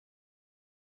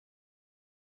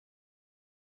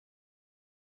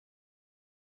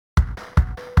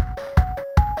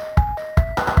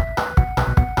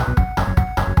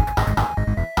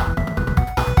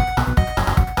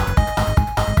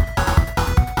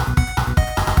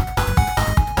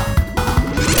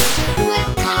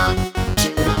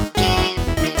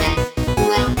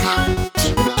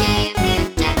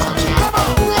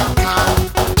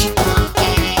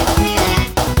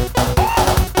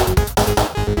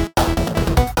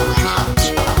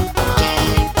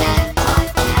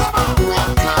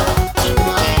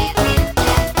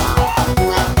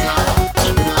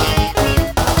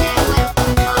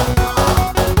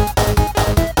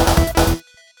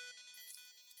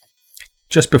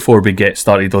Just before we get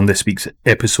started on this week's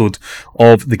episode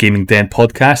of the Gaming Den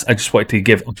podcast, I just wanted to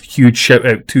give a huge shout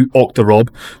out to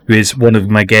Octarob, who is one of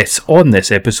my guests on this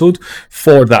episode,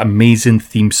 for that amazing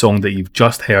theme song that you've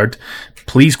just heard.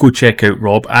 Please go check out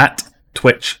Rob at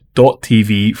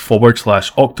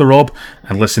twitch.tv/Octarob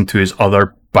and listen to his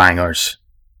other bangers.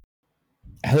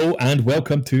 Hello and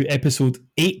welcome to episode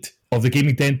 8 of the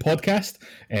Gaming Den podcast.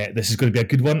 This is going to be a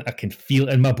good one. I can feel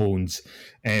it in my bones.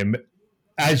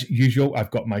 As usual, I've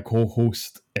got my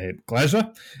co-host,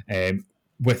 Glazra,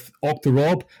 with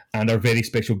Octarob and our very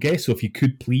special guest. So if you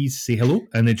could please say hello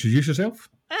and introduce yourself.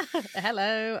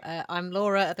 Hello, I'm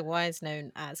Laura, otherwise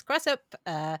known as Cressup.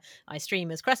 I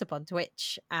stream as Cressup on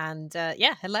Twitch. And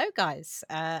hello, guys.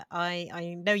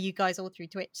 I know you guys all through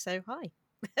Twitch, so hi.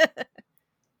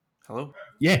 Hello.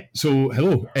 Yeah, so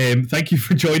hello. Thank you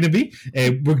for joining me.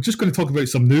 We're just going to talk about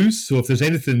some news. So if there's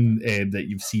anything that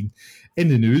you've seen in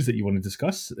the news that you want to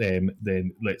discuss,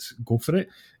 then let's go for it.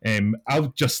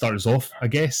 I'll just start us off, I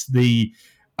guess. I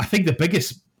think the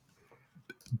biggest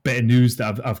bit of news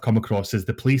that I've come across is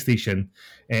the PlayStation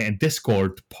and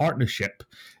Discord partnership.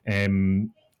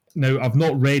 Now, I've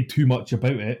not read too much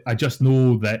about it. I just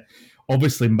know that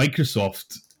obviously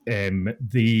Microsoft,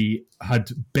 they had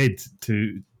bid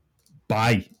to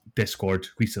buy Discord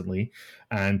recently,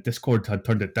 and Discord had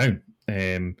turned it down.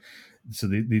 So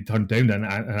they turned down an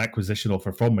acquisition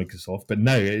offer from Microsoft, but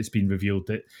now it's been revealed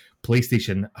that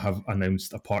PlayStation have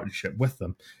announced a partnership with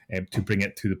them to bring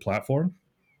it to the platform.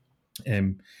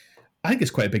 I think it's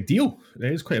quite a big deal.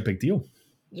 It is quite a big deal.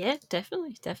 Yeah,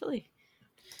 definitely.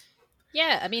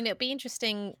 Yeah, I mean, it'll be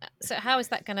interesting. So how is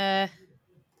that going to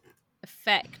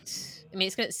affect... I mean,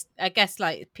 it's going to... I guess,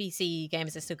 like, PC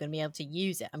gamers are still going to be able to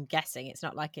use it. I'm guessing it's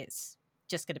not like it's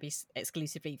just going to be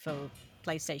exclusively for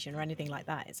PlayStation or anything like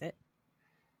that, is it?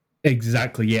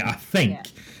 Exactly. Yeah, I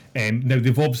think. Yeah. Now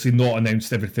they've obviously not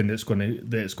announced everything that it's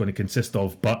going to consist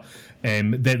of, but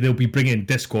they'll be bringing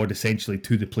Discord essentially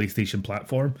to the PlayStation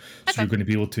platform. Okay. So you're going to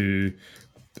be able to,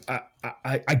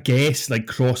 I guess, like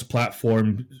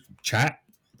cross-platform chat.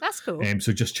 That's cool.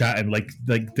 So just chatting like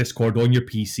Discord on your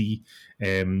PC,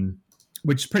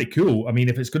 which is pretty cool. I mean,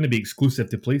 if it's going to be exclusive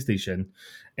to PlayStation,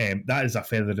 that is a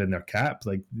feather in their cap.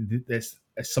 Like it's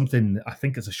something, I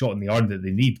think it's a shot in the arm that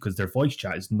they need, because their voice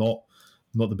chat is not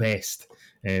the best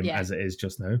as it is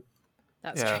just now.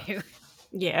 That's true.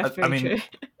 Yeah, very true.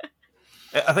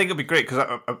 I think it'd be great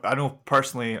because I know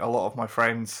personally a lot of my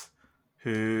friends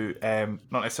who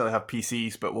not necessarily have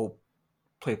PCs but will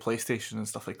play PlayStation and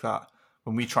stuff like that.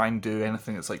 When we try and do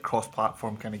anything that's like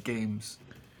cross-platform kind of games,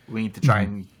 we need to try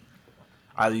and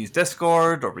either use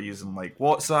Discord, or we're using like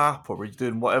WhatsApp, or we're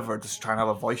doing whatever, just try and have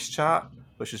a voice chat,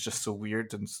 which is just so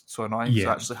weird and so annoying. Yeah.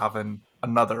 So actually having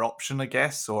another option, I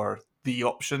guess, or the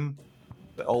option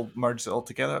that all merges it all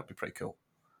together, would be pretty cool.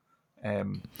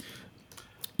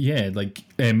 Yeah, like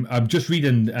I'm just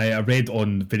reading. I read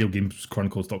on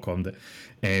VideoGamesChronicles.com that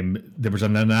there was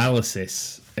an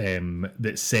analysis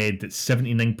that said that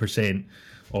 79%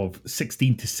 of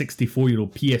 16 to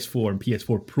 64-year-old PS4 and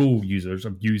PS4 Pro users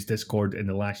have used Discord in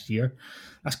the last year.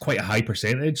 That's quite a high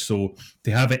percentage. So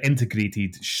to have it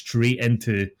integrated straight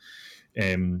into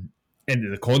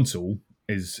the console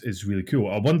is really cool.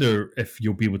 I wonder if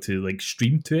you'll be able to like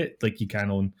stream to it like you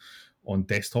can on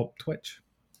desktop Twitch.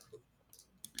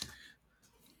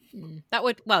 That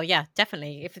would, well, yeah,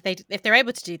 definitely. If they're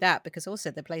able to do that, because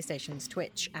also the PlayStation's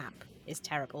Twitch app is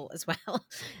terrible as well.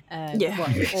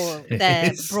 Or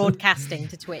their broadcasting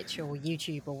to Twitch or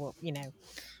YouTube or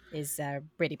is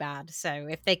really bad. So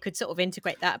if they could sort of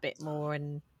integrate that a bit more,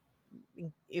 and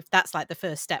if that's like the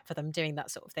first step for them doing that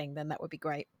sort of thing, then that would be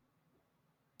great.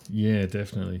 Yeah,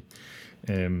 definitely.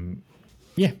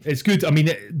 Yeah, it's good. I mean,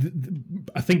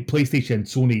 I think PlayStation and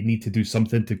Sony need to do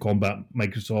something to combat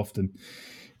Microsoft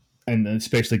and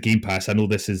especially Game Pass. I know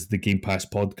this is the Game Pass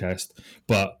podcast,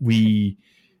 but they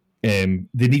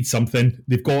need something.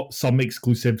 They've got some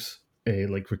exclusives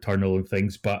like Returnal and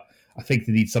things, but I think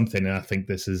they need something, and I think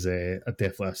this is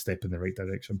definitely a step in the right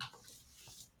direction.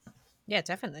 Yeah,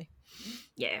 definitely.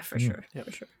 Yeah, for sure. Yeah.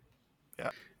 For sure. Yeah.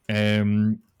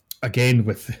 Again,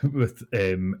 with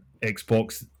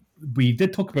Xbox, we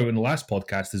did talk about it in the last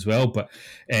podcast as well, but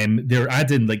they're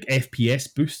adding like FPS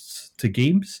boosts to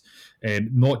games.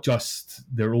 Not just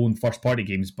their own first-party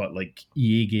games, but like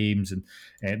EA games, and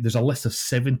there's a list of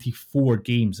 74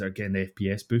 games that are getting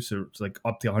FPS boosts, so it's like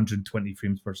up to 120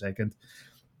 frames per second.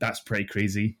 That's pretty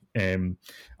crazy. I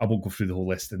won't go through the whole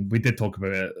list, and we did talk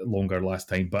about it longer last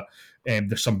time, but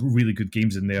there's some really good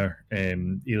games in there.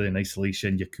 Alien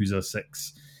Isolation, Yakuza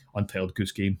 6, Untitled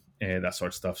Goose Game, that sort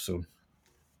of stuff. So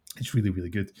it's really,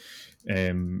 really good.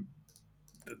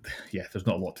 yeah, there's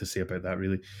not a lot to say about that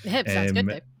really. It sounds good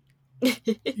though.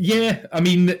 Yeah, I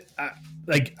mean,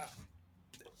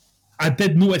 I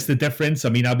did notice the difference. I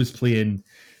mean, I was playing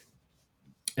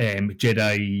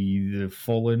Jedi The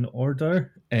Fallen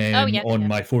Order on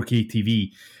my 4K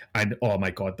TV, and oh my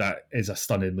god, that is a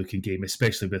stunning looking game,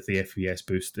 especially with the FPS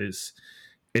boost. It's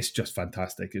just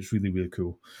fantastic. It's really, really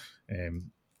cool.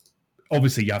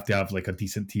 Obviously, you have to have like a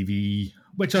decent TV,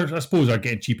 which I suppose are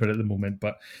getting cheaper at the moment,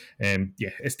 but yeah,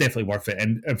 it's definitely worth it.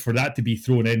 And for that to be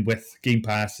thrown in with Game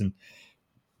Pass and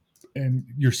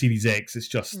your Series X, it's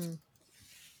just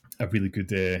a really good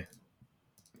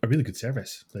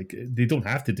service. Like, they don't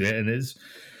have to do it, and it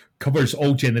covers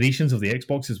all generations of the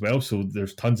Xbox as well. So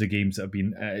there's tons of games that have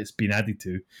been it's been added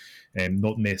to,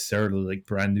 not necessarily like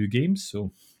brand new games.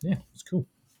 So yeah, it's cool.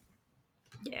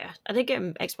 Yeah, I think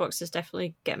Xbox is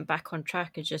definitely getting back on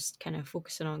track of just kind of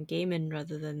focusing on gaming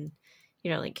rather than,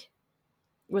 like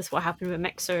with what happened with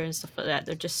Mixer and stuff like that.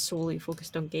 They're just solely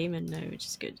focused on gaming now, which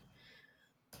is good.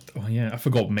 Oh yeah, I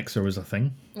forgot Mixer was a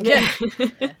thing. Yeah.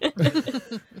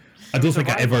 I don't think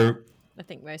I ever. I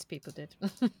think most people did.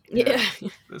 Yeah.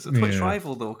 It's a Twitch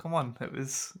rival, though. Come on, it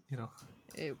was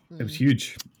It was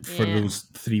huge for those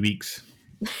 3 weeks.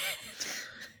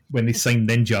 When they signed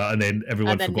Ninja, and then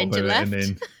everyone forgot about left.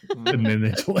 it, and then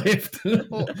Ninja left.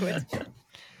 Awkward.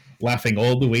 Laughing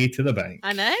all the way to the bank.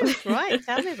 I know, right?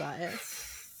 Tell me about it.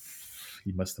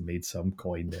 He must have made some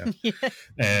coin there.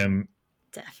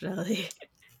 Definitely.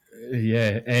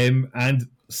 Yeah, and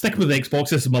sticking with Xbox,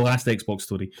 this is my last Xbox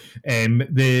story.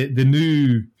 The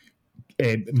new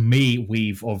May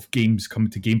wave of games coming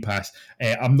to Game Pass.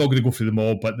 I'm not going to go through them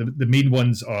all, but the main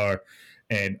ones are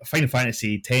Final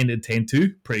Fantasy 10 and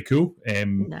 10-2, pretty cool.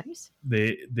 Nice.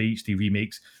 The HD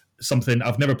remakes. Something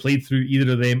I've never played through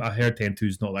either of them. I heard 10-2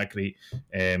 is not that great,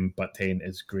 but 10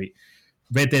 is great.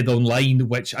 Red Dead Online,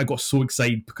 which I got so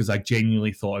excited because I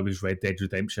genuinely thought it was Red Dead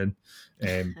Redemption,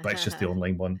 but it's just the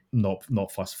online one.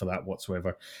 Not fussed for that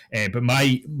whatsoever. But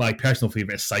my personal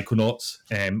favourite is Psychonauts.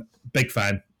 Big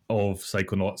fan of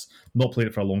Psychonauts. Not played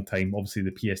it for a long time. Obviously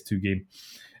the PS2 game.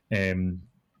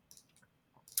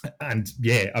 And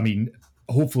yeah, I mean,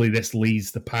 hopefully this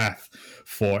lays the path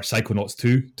for Psychonauts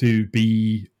 2 to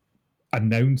be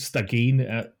announced again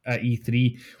at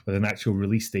E3 with an actual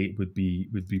release date would be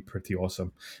pretty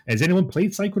awesome. Has anyone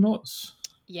played Psychonauts?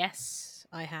 Yes,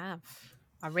 I have.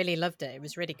 I really loved it. It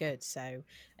was really good. So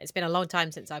it's been a long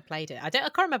time since I played it. I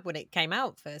can't remember when it came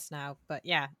out first now, but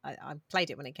yeah, I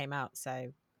played it when it came out. So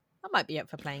I might be up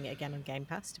for playing it again on Game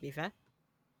Pass, to be fair.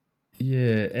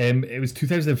 Yeah, it was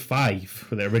 2005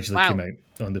 when it originally came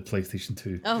out on the PlayStation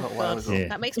 2. Oh, God. Yeah.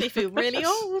 That makes me feel really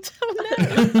old. Oh,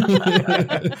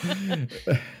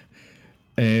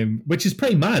 no. Which is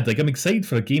pretty mad. Like, I'm excited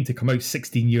for a game to come out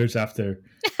 16 years after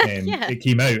it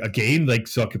came out again, like,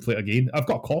 so I could play it again. I've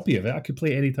got a copy of it. I could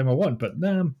play it anytime I want, but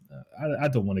nah, I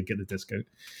don't want to get the discount.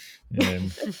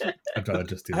 I'd rather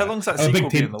just do that. How long's that sequel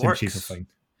been in the works?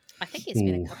 I think it's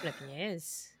been a couple of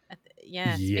years.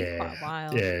 Yeah, it's been quite a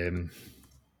while.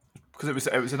 Because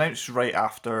it was announced right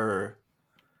after.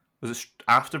 Was it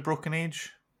after Broken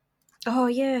Age? Oh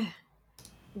yeah.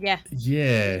 Yeah.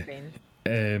 Yeah.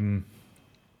 I'm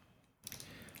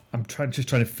trying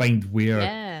to find where.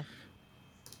 Yeah.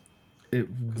 It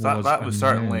was that was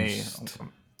certainly.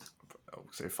 I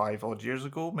would say 5 odd years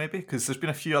ago, maybe, because there's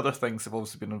been a few other things they've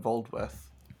obviously been involved with.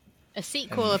 A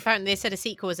sequel, apparently they said a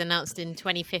sequel was announced in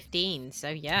 2015, so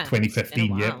yeah.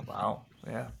 2015, yeah. Wow,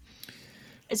 yeah.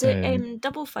 Is it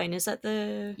Double Fine? Is that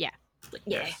the... Yeah.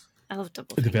 Yeah, I love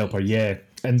Double The Fine. developer, yeah.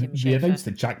 And Tim we Schafer. announced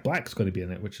that Jack Black's going to be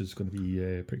in it, which is going to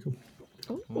be pretty cool.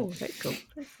 Oh, very cool.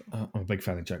 Very cool. I'm a big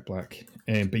fan of Jack Black.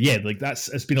 But yeah, like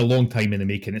it's been a long time in the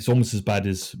making. It's almost as bad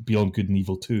as Beyond Good and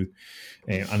Evil 2,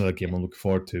 another game I'm looking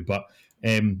forward to. But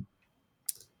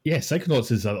yeah, Psychonauts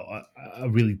is a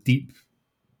really deep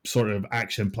sort of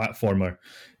action platformer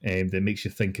that makes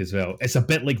you think as well. It's a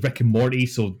bit like Rick and Morty,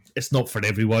 so it's not for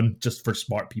everyone, just for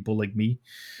smart people like me.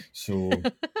 So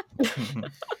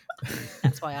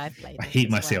that's why I've played it. I hate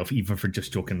myself even for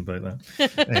just joking about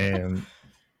that.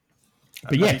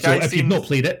 But yeah, so if you've not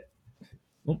played it,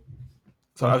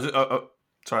 I was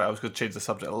going to change the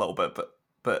subject a little bit,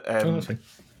 but that's fine.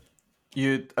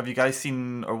 Have you guys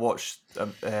seen or watched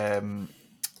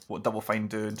what Double Fine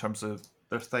do in terms of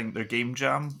their game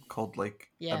jam called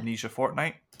Amnesia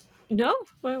Fortnite? No,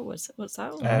 what's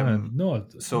that one? No.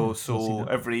 So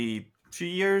every few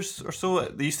years or so,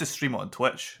 they used to stream it on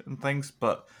Twitch and things,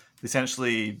 but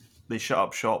essentially they shut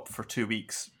up shop for 2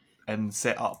 weeks and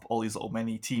set up all these little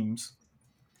mini teams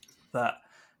that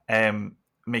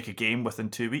make a game within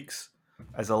 2 weeks.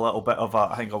 as a little bit of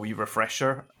a wee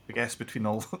refresher, I guess, between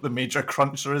all the major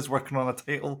crunchers working on a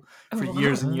title for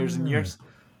years and years and years.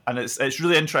 And it's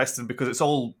really interesting because it's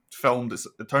all filmed.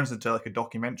 It turns into like a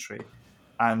documentary,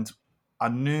 and a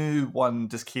new one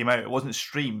just came out. It wasn't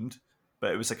streamed,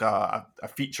 but it was like a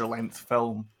feature length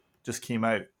film just came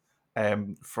out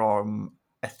from,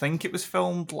 I think it was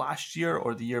filmed last year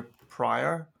or the year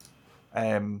prior,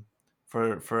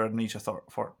 for an Asia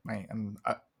fortnight, and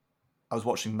I was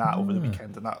watching that over the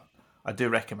weekend, and I do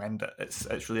recommend it.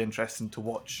 It's really interesting to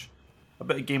watch a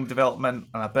bit of game development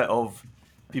and a bit of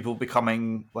people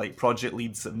becoming like project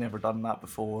leads that have never done that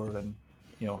before, and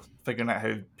figuring out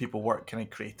how people work kind of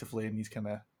creatively in these kind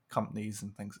of companies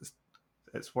and things.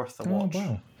 It's worth a watch.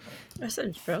 Wow. That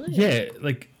sounds brilliant.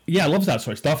 Yeah, I love that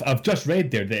sort of stuff. I've just read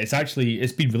there that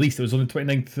it's been released. It was on the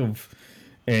 29th of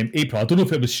April. I don't know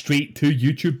if it was straight to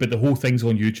YouTube, but the whole thing's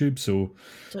on YouTube. So,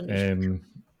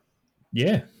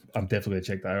 yeah, I'm definitely going to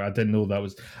check that out. I didn't know that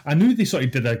was... I knew they sort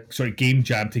of did a sort of game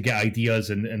jam to get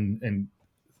ideas and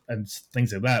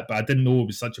things like that, but I didn't know it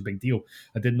was such a big deal.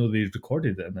 I didn't know they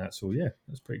recorded it and that. So, yeah,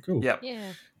 that's pretty cool. Yeah.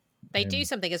 They do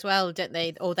something as well, don't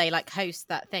they? Or they like host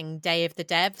that thing, Day of the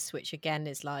Devs, which again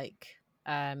is like,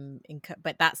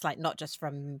 but that's like not just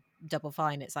from Double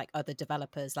Fine. It's like other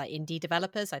developers, like indie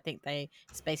developers. I think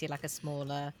it's basically like a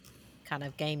smaller kind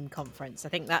of game conference. I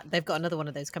think that they've got another one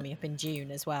of those coming up in June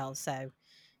as well. So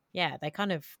yeah,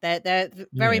 they're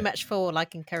very much for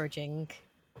like encouraging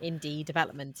indie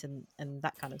development and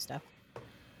that kind of stuff.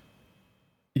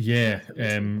 Yeah.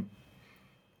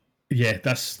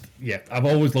 I've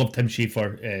always loved Tim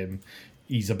Schafer.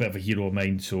 He's a bit of a hero of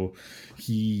mine. So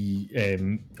he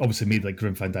obviously made like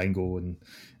Grim Fandango and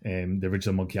the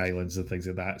original Monkey Islands and things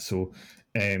like that. So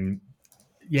I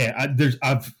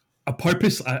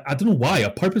don't know why I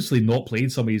purposely not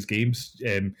played some of his games,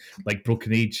 like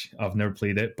Broken Age. I've never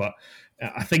played it, but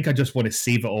I think I just want to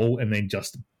save it all and then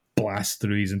just blast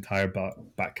through his entire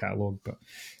back catalogue. But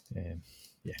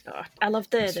yeah, I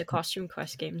loved the Costume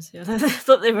Quest games. I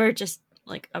thought they were just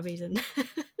like amazing.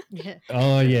 Yeah.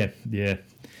 Oh yeah.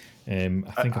 I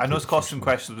know Costume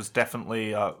Quest was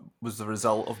definitely was the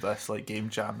result of this like game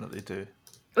jam that they do.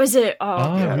 Was it?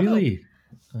 Really?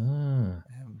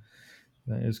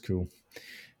 That is cool.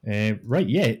 Right,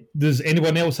 yeah. Does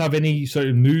anyone else have any sort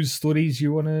of news stories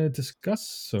you want to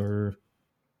discuss, or?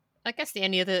 I guess the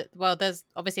only other, there's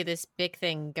obviously this big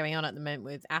thing going on at the moment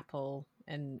with Apple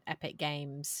and Epic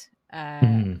Games.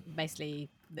 Basically,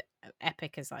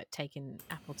 Epic has like taken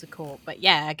Apple to court. But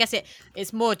yeah, I guess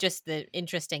it's more just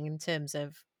interesting in terms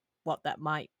of what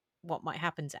might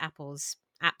happen to Apple's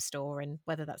App Store and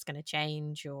whether that's going to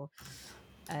change or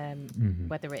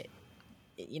whether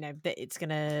it's going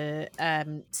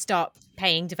to start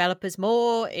paying developers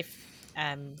more if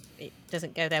it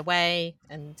doesn't go their way,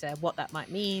 and what that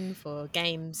might mean for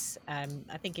games. I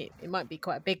think it might be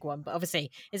quite a big one, but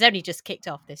obviously it's only just kicked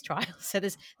off this trial, so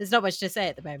there's not much to say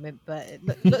at the moment, but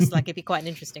it looks like it'd be quite an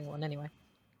interesting one anyway.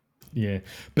 Yeah,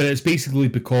 but it's basically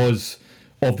because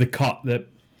of the cut that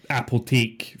Apple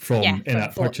take from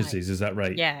in-app purchases, is that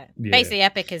right? Yeah. Basically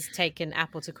Epic has taken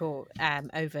Apple to court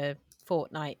over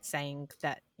Fortnite, saying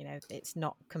that it's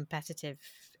not competitive.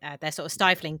 They're sort of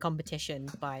stifling competition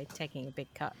by taking a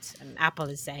big cut, and Apple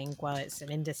is saying, well, it's an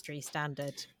industry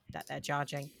standard that they're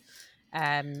charging.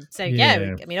 I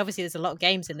mean, obviously there's a lot of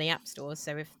games in the App Store,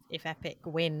 so if Epic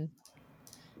win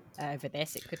over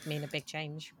this, it could mean a big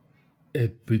change.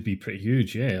 It would be pretty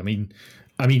huge, yeah. I mean,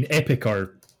 Epic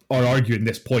are arguing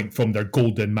this point from their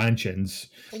golden mansions,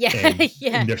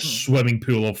 in their swimming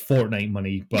pool of Fortnite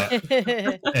money, but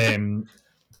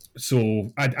so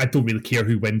I don't really care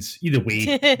who wins either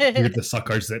way. You're the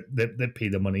suckers that pay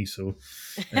the money, so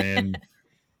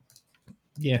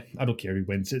yeah, I don't care who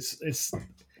wins. It's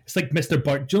like Mr.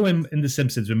 Burns. Do you know in The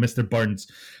Simpsons when Mr. Burns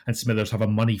and Smithers have a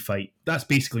money fight? That's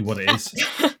basically what it is.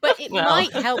 But it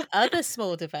might help other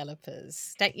small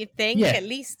developers, don't you think? Yeah. At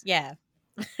least, yeah.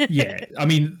 Yeah, I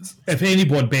mean, if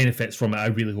anyone benefits from it, I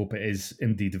really hope it is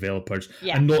indie developers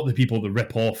and not the people that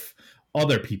rip off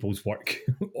other people's work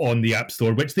on the App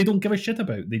Store, which they don't give a shit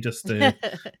about. They just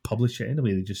publish it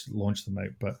anyway. They just launch them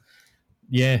out. But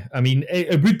yeah, I mean,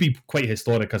 it would be quite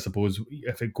historic, I suppose,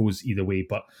 if it goes either way.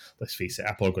 But let's face it,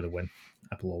 Apple are going to win.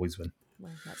 Apple always win.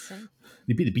 Well, that's it.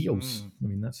 They beat the Beatles. I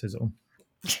mean, that says it all.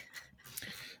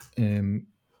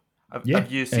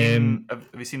 Have you seen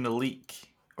the leak?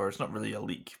 Or it's not really a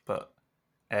leak, but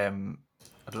I don't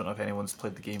know if anyone's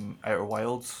played the game Outer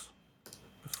Wilds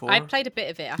before. I played a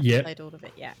bit of it. I haven't played all of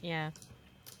it yet. Yeah.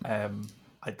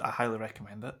 I highly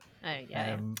recommend it. Oh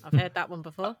yeah, I've heard that one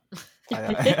before.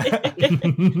 I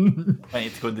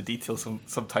need to go into detail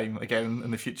sometime again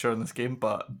in the future on this game,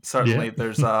 but certainly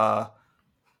there's a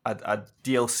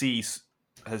DLC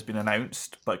has been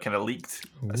announced, but kind of leaked.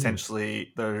 Ooh.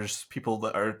 Essentially, there's people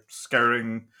that are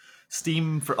scouring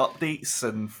Steam for updates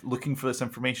and looking for this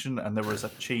information, and there was a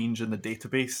change in the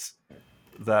database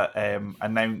that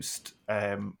announced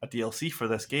a DLC for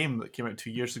this game that came out 2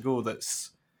 years ago.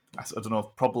 That's, I don't know,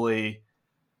 probably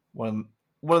one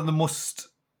of the most,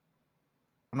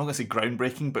 I'm not going to say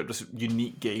groundbreaking, but just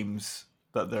unique games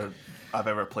that I've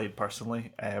ever played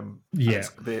personally. The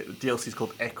DLC is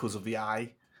called Echoes of the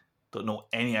Eye. Don't know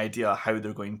any idea how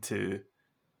they're going to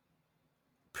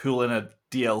pull in a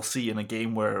DLC in a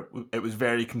game where it was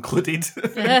very concluded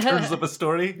in terms of a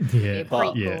story. Yeah,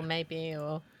 prequel maybe,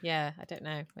 or I don't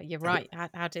know. You're right.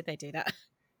 How did they do that?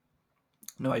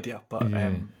 No idea, but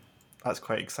that's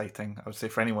quite exciting. I would say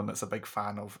for anyone that's a big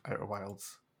fan of Outer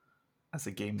Wilds as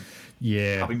a game.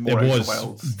 Yeah, having more Outer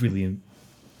Wilds. Brilliant.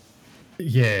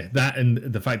 Yeah, that and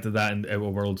the fact that and Outer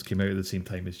Worlds came out at the same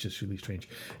time is just really strange.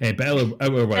 But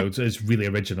Outer Worlds is really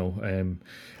original.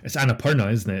 It's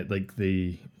Annapurna, isn't it? Like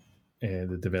they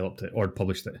developed it or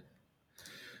published it,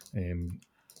 and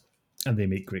they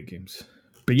make great games.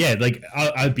 But yeah, like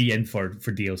I'd be in for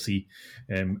DLC.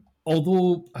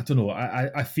 Although I don't know,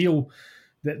 I feel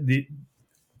that they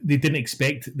didn't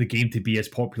expect the game to be as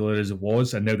popular as it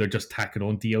was, and now they're just tacking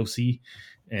on DLC.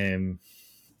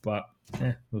 But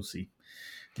we'll see.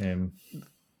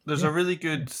 There's a really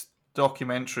good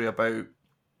documentary about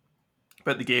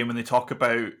the game, and they talk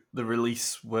about the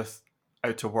release with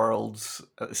Outer Worlds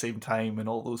at the same time and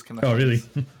all those kind of things.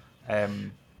 Really?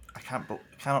 I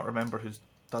cannot remember who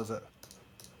does it,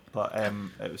 but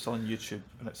it was on YouTube,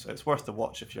 and it's worth the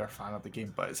watch if you're a fan of the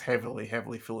game. But it's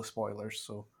heavily full of spoilers.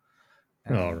 So,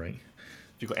 all right.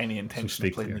 If you've got any intention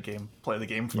of playing the game, play the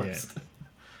game first.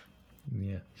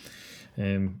 Yeah.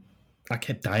 I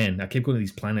kept dying. I kept going to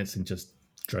these planets and just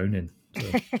drowning.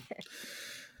 So.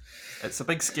 It's a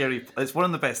big scary. It's one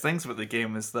of the best things about the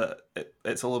game is that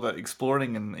it's all about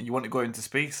exploring, and you want to go into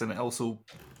space, and it also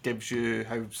gives you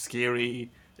how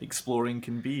scary exploring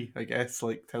can be. I guess,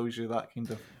 like, tells you that kind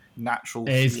of natural.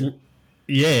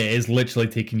 It's literally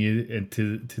taking you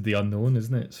into the unknown,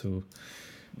 isn't it? So,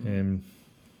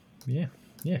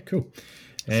 cool.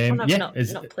 One I've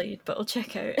not played, but I'll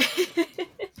check out.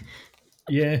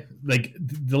 Yeah, like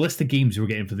the list of games we're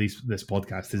getting for this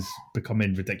podcast is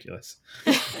becoming ridiculous.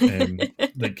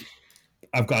 Like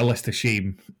I've got a list of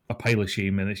shame, a pile of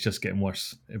shame, and it's just getting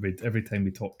worse every time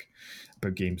we talk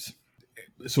about games.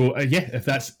 So if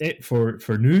that's it for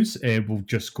news, we'll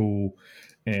just go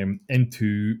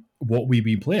into what we've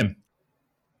been playing.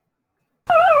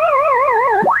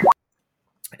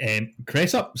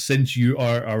 Cress up, since you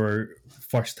are our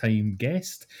first time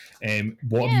guest,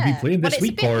 what have you been playing this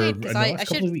week or in the last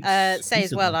couple of weeks? I should say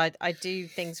as well, I do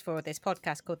things for this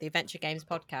podcast called the Adventure Games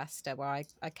Podcast, where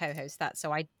I co-host that.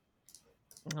 So I'm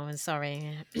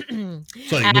sorry.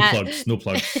 Sorry, no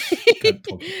plugs.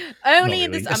 Only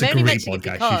in this. It's I'm only mentioning it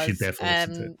because you should definitely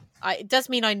listen to it. It does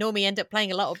mean I normally end up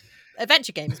playing a lot of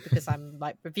adventure games because I'm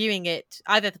like reviewing it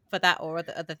either for that or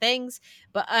other things.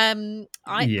 But I'm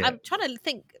trying to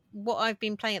think what I've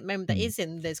been playing at the moment that is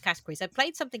in those categories. I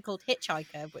played something called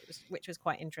Hitchhiker, which was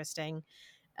quite interesting.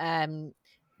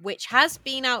 Which has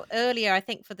been out earlier, I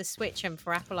think, for the Switch and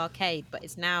for Apple Arcade, but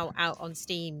it's now out on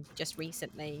Steam just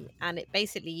recently. And it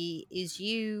basically is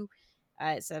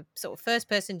it's a sort of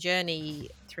first-person journey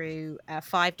through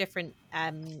 5 different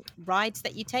rides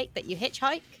that you take, that you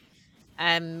hitchhike.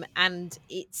 And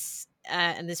it's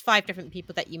and there's 5 different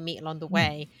people that you meet along the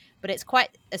way. But it's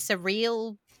quite a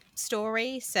surreal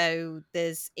story. So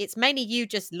it's mainly you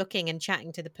just looking and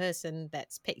chatting to the person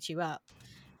that's picked you up.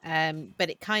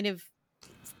 But it kind of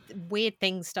weird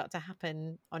things start to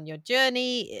happen on your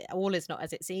journey. All is not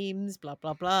as it seems, blah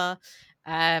blah blah.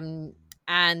 And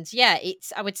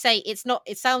I would say it's not,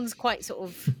 it sounds quite sort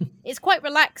of it's quite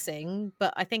relaxing,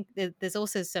 but I think there's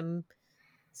also some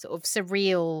sort of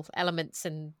surreal elements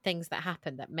and things that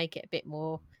happen that make it a bit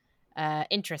more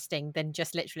interesting than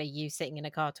just literally you sitting in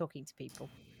a car talking to people.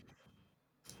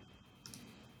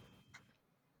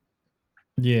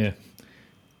 Yeah.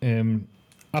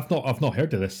 I've not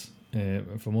heard of this,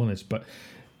 if I'm honest, but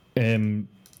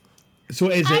so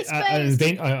is it an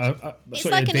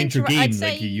adventure game?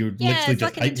 Say, like you're literally it's just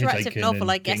like an interactive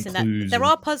novel, I guess. In that there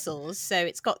are puzzles, so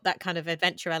it's got that kind of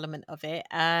adventure element of it.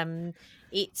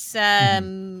 It's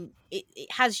it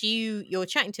has you're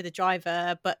chatting to the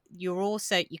driver, but you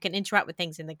can interact with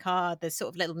things in the car. There's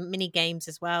sort of little mini games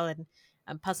as well, and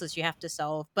and puzzles you have to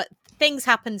solve. But things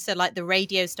happen, so like the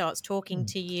radio starts talking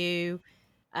to you.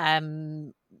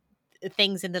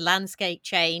 Things in the landscape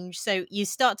change, so you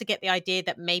start to get the idea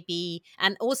that maybe,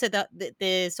 and also that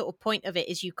the sort of point of it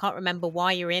is you can't remember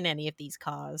why you're in any of these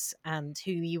cars and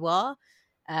who you are.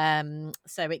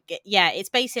 So it's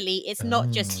basically, it's not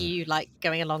just you like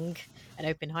going along an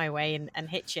open highway and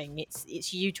hitching.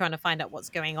 It's you trying to find out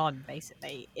what's going on.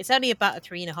 Basically, it's only about a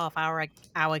 3.5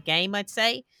 hour game, I'd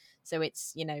say. So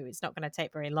it's, it's not going to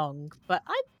take very long, but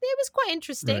it was quite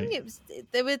interesting.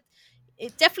 Right.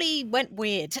 It definitely went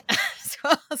weird, so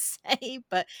I'll say.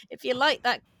 But if you like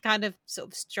that kind of sort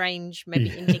of strange, maybe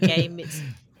indie game,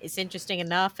 it's interesting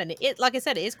enough. And it, like I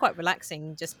said, it is quite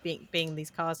relaxing just being in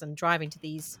these cars and driving to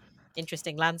these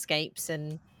interesting landscapes,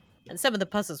 and some of the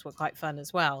puzzles were quite fun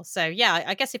as well. So yeah,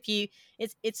 I guess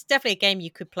it's definitely a game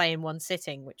you could play in one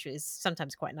sitting, which is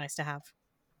sometimes quite nice to have.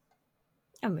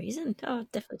 Amazing. Oh,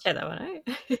 definitely check that one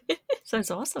out. Sounds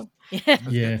awesome.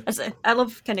 Yeah. I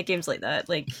love kind of games like that,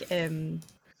 like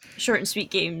short and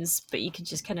sweet games, but you can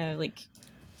just kind of like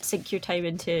sink your time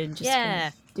into and just kind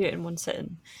of do it in one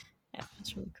sitting. Yeah,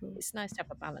 it's really cool. It's nice to have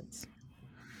a balance.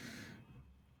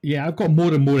 Yeah, I've got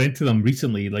more and more into them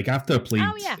recently. Like after I played,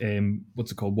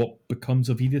 what's it called? What Becomes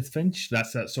of Edith Finch?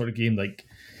 That's that sort of game. Like,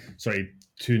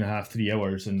 2.5, 3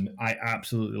 hours, and I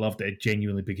absolutely loved it. It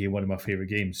genuinely became one of my favorite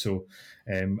games. So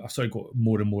I've sort of got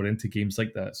more and more into games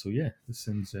like that. So yeah, this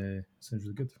sounds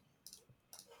really good.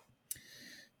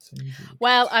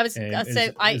 Well, I was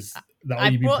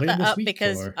I brought that up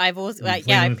because I've also I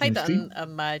played that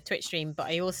on my Twitch stream, but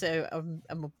I also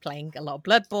am playing a lot of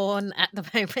Bloodborne at the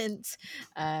moment,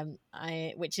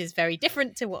 which is very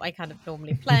different to what I kind of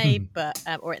normally play, but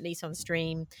or at least on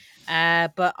stream.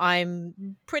 But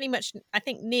I'm pretty much, I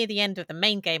think, near the end of the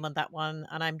main game on that one,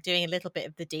 and I'm doing a little bit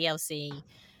of the DLC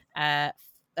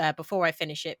before I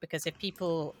finish it, because if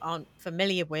people aren't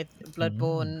familiar with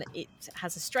Bloodborne, it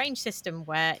has a strange system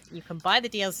where you can buy the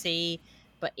DLC,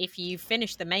 but if you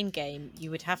finish the main game, you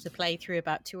would have to play through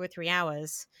about 2 or 3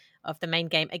 hours of the main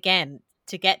game again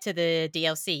to get to the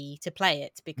DLC to play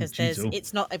it, because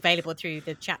it's not available through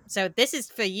the chat. So this is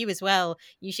for you as well.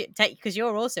 You should take, because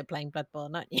you're also playing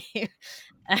Bloodborne, aren't you?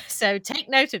 So take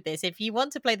note of this. If you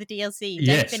want to play the DLC,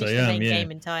 don't finish the main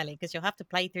game entirely, because you'll have to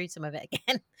play through some of it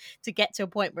again to get to a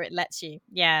point where it lets you.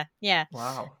 Yeah.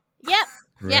 Wow. Yep.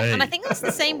 Right. Yeah, and I think that's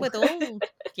the same with all.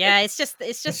 Yeah, it's just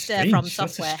From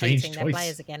Software hating their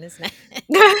players again, isn't it?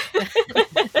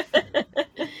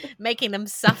 Making them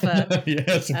suffer. Yeah,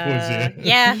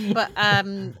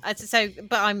 I suppose.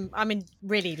 But I'm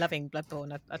really loving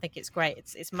Bloodborne. I think it's great.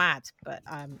 It's mad, but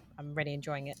I'm really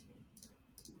enjoying it.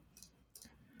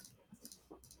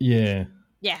 Yeah.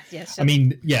 Yes. I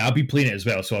mean, I'll be playing it as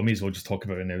well, so I may as well just talk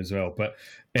about it now as well. But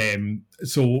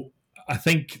so I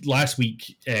think last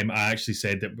week I actually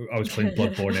said that I was playing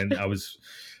Bloodborne and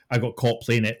I got caught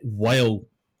playing it while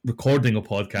recording a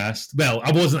podcast. Well,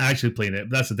 I wasn't actually playing it,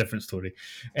 but that's a different story.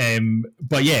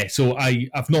 But yeah, so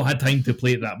I've not had time to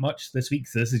play it that much this week,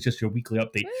 so this is just your weekly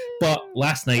update. But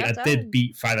last night I did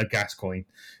beat Father Gascoigne,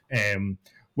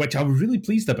 which I was really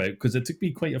pleased about, because it took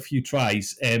me quite a few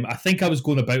tries. I think I was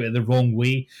going about it the wrong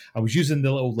way. I was using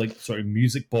the little sort of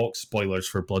music box, spoilers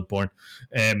for Bloodborne,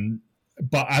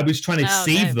 but I was trying to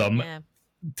save them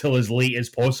till as late as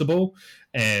possible.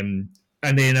 And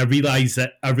then I realized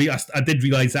that I did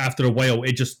realize that after a while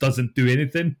it just doesn't do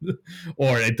anything,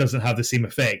 or it doesn't have the same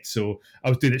effect. So I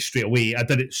was doing it straight away. I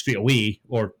did it straight away,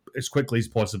 or as quickly as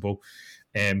possible,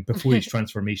 before his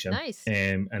transformation. Nice.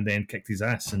 And then kicked his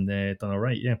ass and done all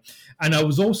right. Yeah. And I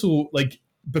was also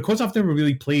because I've never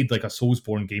really played a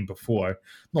Soulsborne game before,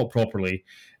 not properly.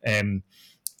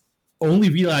 Only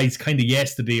realized kind of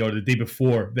yesterday or the day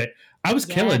before that I was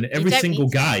killing every single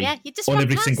guy on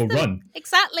every single run.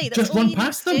 Exactly. That's just all run you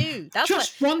past need them. to do. That's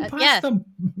just run past them.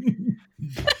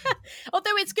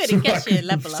 Although it's good, So it gets you a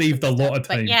level up. Saved a lot of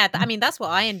time. But yeah, I mean, that's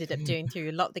what I ended up doing through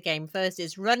a lot of the game. First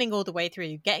is running all the way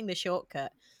through, getting the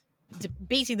shortcut,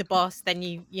 beating the boss, then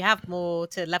you have more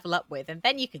to level up with, and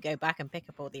then you could go back and pick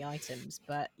up all the items.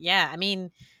 But yeah, I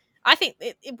mean, I think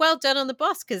it well done on the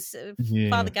boss, because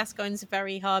Father Gascoigne's a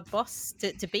very hard boss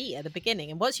to beat at the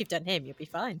beginning, and once you've done him, you'll be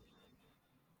fine.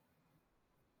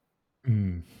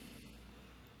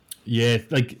 Yeah,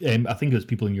 I think there's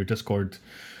people in your Discord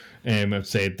have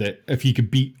said that if you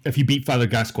beat Father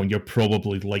Gascoigne, you're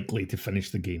probably likely to finish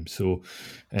the game. So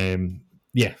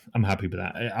yeah, I'm happy with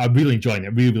that. I'm really enjoying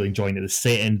it. Really enjoying it. The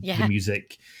setting, the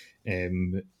music,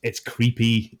 it's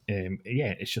creepy.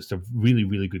 Yeah, it's just a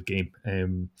really good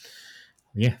game.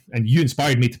 Yeah, and you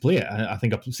inspired me to play it. I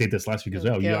think I said this last week as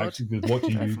well. You God. actually was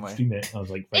watching you Definitely. stream it. I was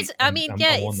like, right, It's. I'm on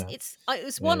that. It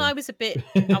was one I was a bit.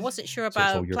 I wasn't sure So it's all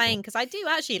about your playing fault. because I do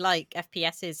actually like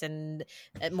FPSs and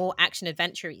more action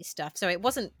adventure-y stuff. So it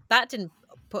wasn't that didn't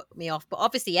put me off. But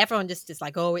obviously, everyone just is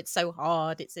like, "Oh, it's so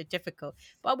hard, it's so difficult."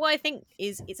 But what I think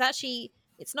is,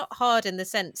 it's not hard in the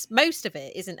sense. Most of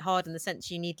it isn't hard in the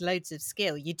sense you need loads of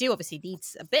skill. You do obviously need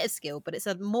a bit of skill, but it's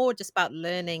more just about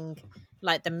learning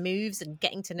like the moves and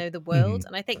getting to know the world.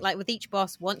 And I think like with each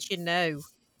boss, once you know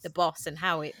the boss and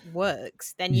how it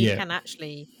works, then you can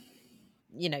actually,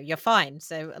 you're fine.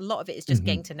 So a lot of it is just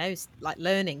getting to know, like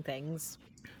learning things,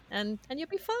 and you'll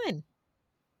be fine.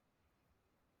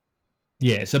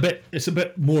 Yeah, it's a bit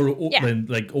more than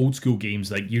like old school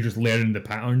games. Like you're just learning the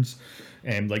patterns.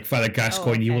 Like Father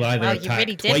Gascoigne, he will either attack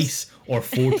twice or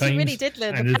 4 times. You really did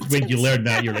learn the patterns. When you learn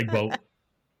that, you're like, well,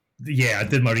 yeah, I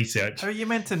did my research. How are you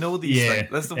meant to know these things?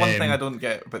 That's the one thing I don't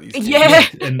get about these games. Yeah.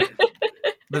 And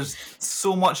there's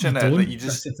so much in it that you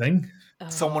just that's the thing.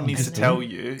 Someone needs to tell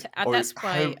you. And that's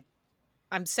why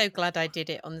I'm so glad I did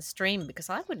it on the stream because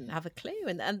I wouldn't have a clue.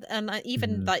 And I,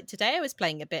 even like today I was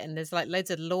playing a bit and there's like loads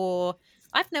of lore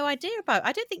I've no idea about.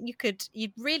 I don't think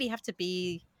you'd really have to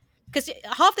be, because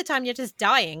half the time you're just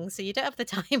dying, so you don't have the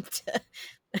time to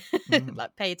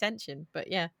like pay attention.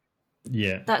 But yeah.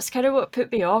 That's kind of what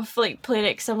put me off like playing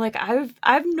it, because I'm like, I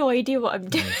have no idea what I'm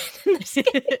doing in this game.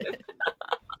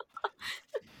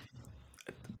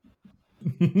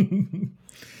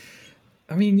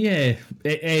 I mean, yeah,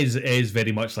 it is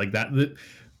very much like that.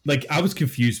 Like, I was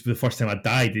confused the first time I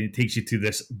died, and it takes you to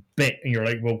this bit, and you're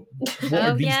like, well, what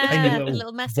are these tiny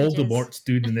little Voldemorts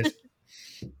doing in this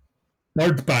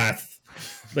bird bath?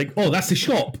 Like, oh, that's the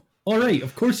shop. All right,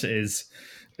 of course it is.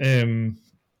 Yeah,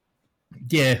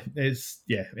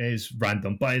 it is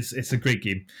random, but it's a great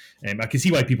game. I can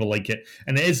see why people like it,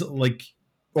 and it is like,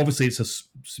 obviously it's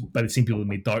by the same people that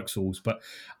made Dark Souls, but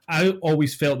I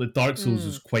always felt that Dark Souls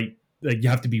was quite like you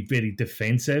have to be very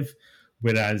defensive,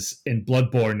 whereas in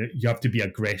Bloodborne you have to be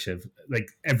aggressive. Like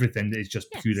everything is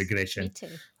just pure aggression,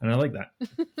 and I like that.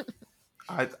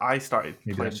 I started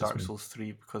playing Dark Souls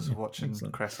 3 because of watching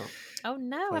Cressel. Oh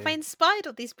no, have I inspired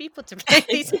all these people to play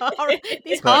these hard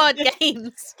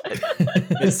games?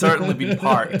 It's certainly been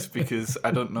parked because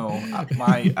I don't know.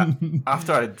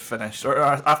 After I'd finished, or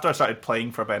after I started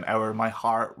playing for about an hour, my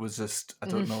heart was just, I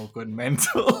don't know, going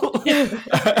mental.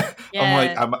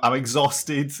 I'm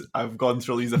exhausted. I've gone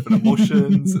through all these different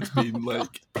emotions. It's been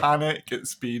like panic.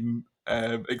 It's been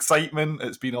excitement.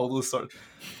 It's been all those sorts,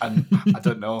 and I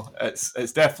don't know.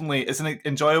 It's definitely an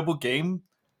enjoyable game,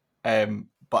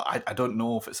 but I don't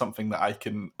know if it's something that I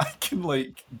can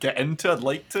like get into. I'd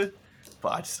like to,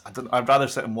 but I don't. I'd rather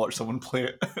sit and watch someone play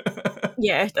it.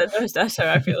 Yeah, that's how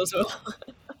I feel as well.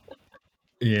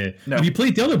 Yeah. No. Have you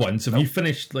played the other ones? Have you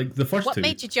finished like the first two? What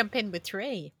made you jump in with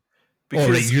 3?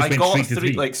 Because I got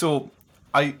 3. Like, so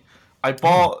I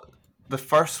bought the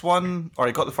first one, or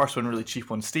I got the first one really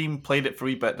cheap on Steam, played it for a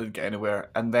wee bit, didn't get anywhere,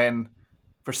 and then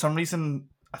for some reason,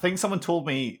 I think someone told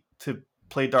me to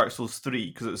play Dark Souls 3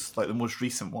 because it was like the most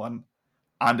recent one,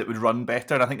 and it would run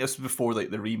better, and I think this was before like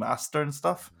the remaster and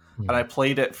stuff, and I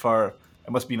played it for,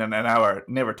 it must have been an hour,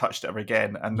 never touched it ever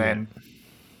again, and then,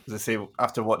 as I say,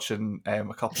 after watching a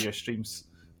couple of your streams,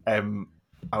 I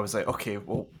was like, okay,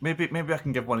 well, maybe I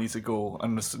can give one of these a go,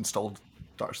 and just installed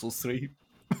Dark Souls 3.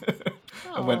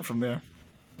 And went from there.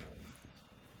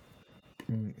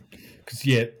 Because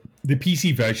the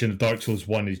PC version of Dark Souls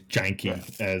 1 is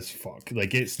janky as fuck.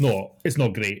 Like it's not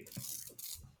great.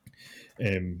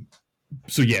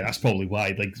 So yeah, that's probably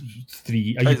why. Like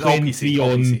 3. Are you playing 3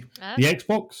 on the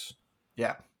Xbox?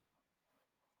 Yeah.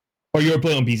 Or you're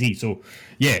playing on PC,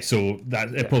 so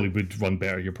that it probably would run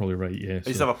better. You're probably right. Yeah. I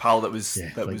used to have a pal that was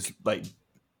like,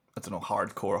 I don't know,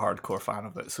 hardcore fan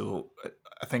of it. So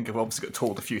I think I've obviously got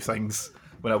told a few things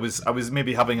when I was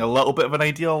maybe having a little bit of an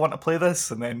idea I want to play this,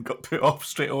 and then got put off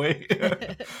straight away.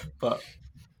 But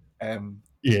I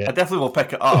definitely will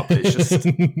pick it up. It's just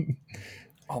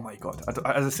oh my god!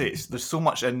 As I say, there's so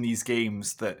much in these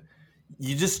games that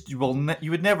you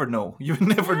would never know. You would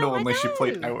never know unless you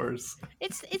played hours.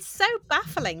 It's so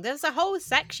baffling. There's a whole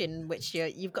section which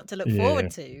you've got to look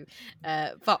forward to,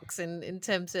 Fox, in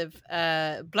terms of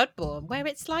Bloodborne, where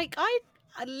it's like I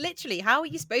literally, how are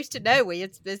you supposed to know where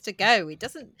you're supposed to go? It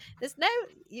doesn't.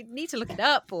 You need to look it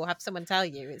up or have someone tell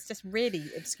you. It's just really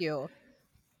obscure.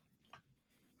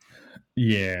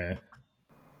 Yeah.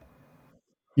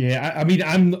 Yeah. I mean,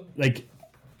 I'm like,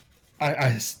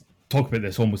 I talk about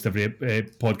this almost every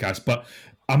podcast, but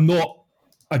I'm not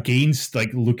against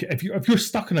like look if you're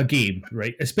stuck in a game,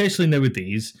 right? Especially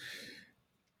nowadays,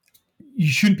 you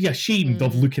shouldn't be ashamed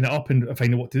of looking it up and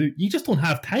finding what to do. You just don't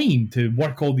have time to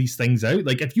work all these things out.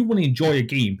 Like, if you want to enjoy a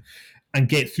game and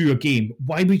get through a game,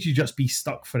 why would you just be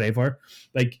stuck forever?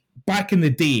 Like, back in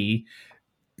the day,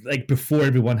 like before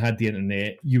everyone had the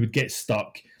internet, you would get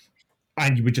stuck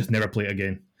and you would just never play it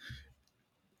again.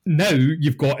 Now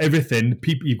you've got everything.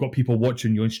 You've got people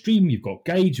watching you on stream. You've got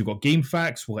guides. You've got game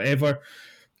facts, whatever.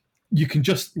 You can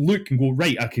just look and go,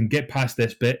 right, I can get past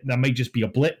this bit. That might just be a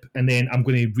blip, and then I'm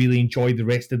going to really enjoy the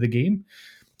rest of the game.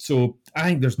 So I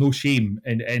think there's no shame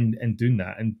in doing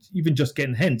that, and even just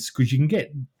getting hints, because you can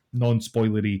get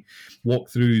non-spoilery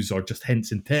walkthroughs or just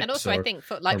hints and tips. And also, I think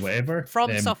whatever.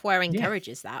 From Software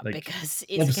encourages that, like, because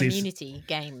it's a community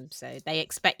game, so they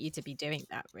expect you to be doing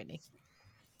that, really.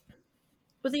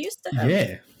 Well, they used to have...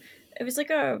 Yeah. It was like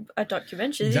a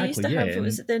documentary. Exactly, they used to have,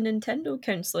 was it the Nintendo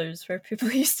counselors, where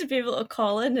people used to be able to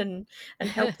call in and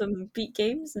help them beat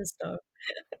games and stuff.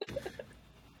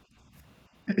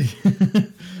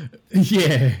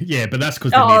 yeah, but that's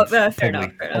because they made fair probably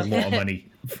enough. a lot of money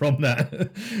from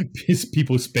that.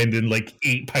 People spending like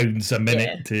 £8 a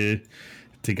minute to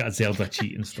get a Zelda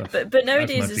cheat and stuff. But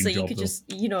nowadays it's like you could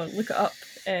just look it up,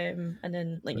 and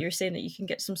then like you're saying that you can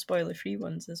get some spoiler free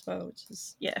ones as well, which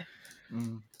is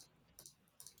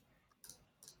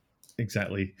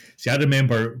Exactly. See, I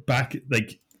remember back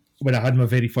like when I had my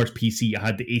very first PC, I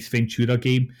had the Ace Ventura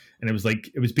game, and it was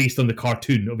based on the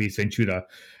cartoon of Ace Ventura.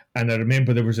 And I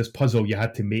remember there was this puzzle you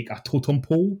had to make a totem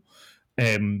pole. I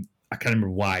can't remember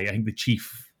why. I think the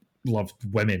chief loved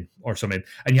women or something,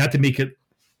 and you had to make it.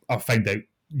 I found out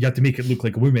you had to make it look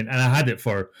like a woman, and I had it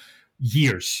for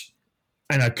years,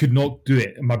 and I could not do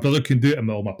it. And my brother couldn't do it,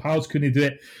 and all my pals couldn't do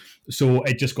it, so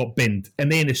it just got binned.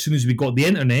 And then as soon as we got the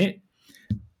internet,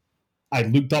 I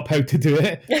looked up how to do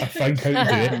it, I found how to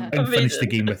do it, and finished the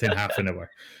game within half an hour.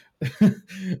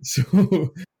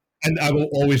 So, and I will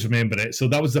always remember it. So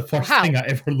that was the first thing I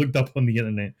ever looked up on the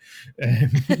internet.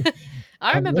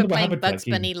 I remember playing Bugs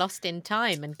Bunny Lost in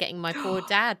Time and getting my poor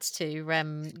dad to...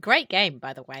 great game,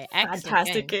 by the way. Excellent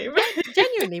Fantastic game.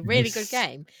 Genuinely really good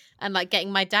game. And like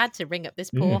getting my dad to ring up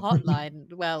this poor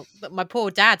hotline. Well, my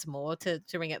poor dad more to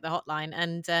ring up the hotline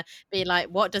and be like,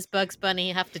 what does Bugs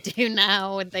Bunny have to do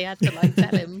now? And they had to like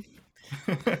tell him.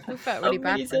 I felt really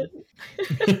bad for him.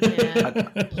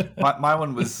 My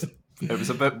one was... It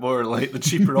was a bit more like the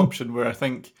cheaper option, where I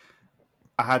think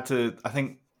I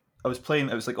was playing,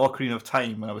 it was like Ocarina of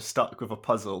Time, and I was stuck with a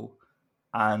puzzle,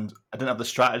 and I didn't have the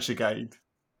strategy guide.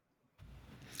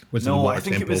 I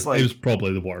think it was like... It was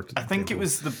probably the word. I think it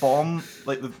was the bomb,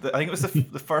 like I think it was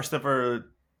the first ever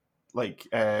like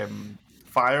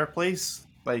fireplace,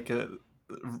 like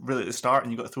really at the start,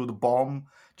 and you got to throw the bomb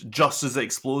just as it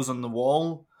explodes on the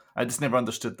wall. I just never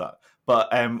understood that. But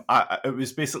it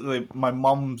was basically my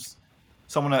mum's...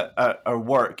 Someone at our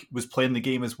work was playing the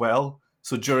game as well.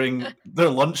 So during their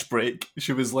lunch break,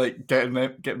 she was like getting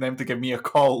them to give me a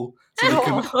call so they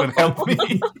can come and help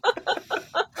me.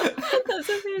 That's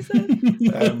amazing.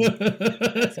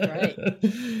 That's great.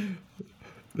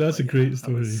 That's a great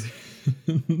story.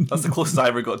 That's the closest I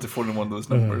ever got to phoning one of those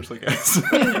numbers, I guess.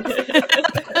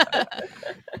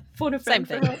 Phone a friend.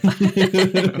 Same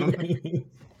thing.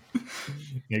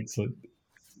 Excellent.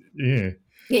 Yeah.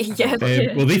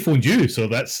 Well, they phoned you, so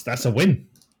that's a win.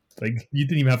 Like, you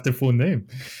didn't even have to phone them.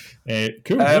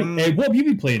 Cool. What have you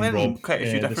been playing, Rob? Quite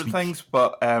a few different things,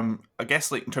 but I guess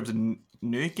like in terms of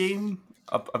new game,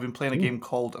 I've been playing a game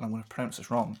called, and I'm going to pronounce this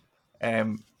wrong,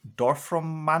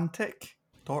 Dorfromantic.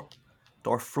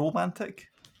 Dorfromantic.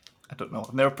 I don't know.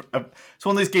 It's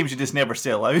one of those games you just never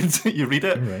say aloud. You read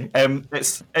it. Right.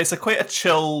 It's quite a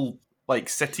chill, like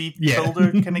city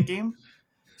builder kind of game.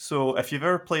 So if you've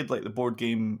ever played like the board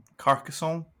game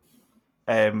Carcassonne,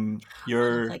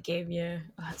 you're that game, you're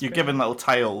great. given little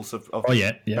tiles of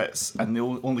bits, and they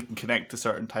only can connect to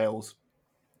certain tiles.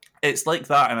 It's like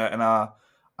that in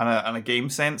a game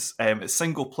sense. It's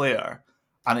single player,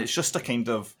 and it's just a kind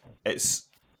of, it's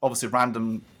obviously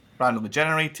randomly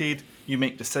generated. You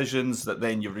make decisions that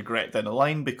then you regret down the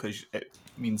line, because it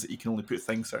means that you can only put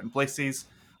things certain places,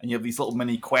 and you have these little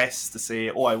mini quests to say,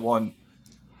 oh, I want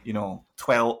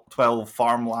 12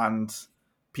 farmland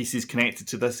pieces connected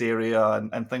to this area,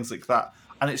 and things like that.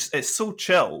 And it's so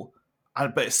chill,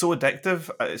 but it's so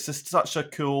addictive. It's just such a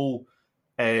cool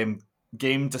game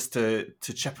just to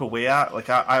chip away at. Like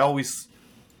I always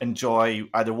enjoy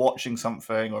either watching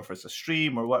something, or if it's a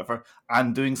stream or whatever,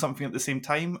 and doing something at the same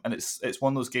time. And it's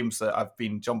one of those games that I've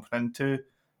been jumping into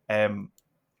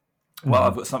while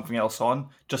I've got something else on,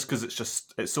 just because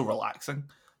it's so relaxing.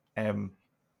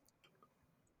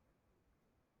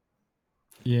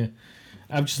 Yeah,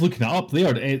 I'm just looking it up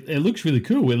there. It looks really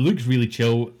cool. It looks really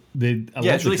chill.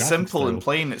 It's really simple and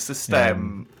plain. It's just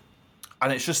and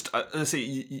it's just let's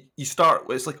say you start.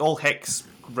 It's like all hex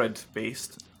grid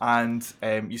based, and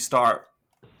you start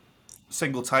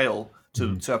single tile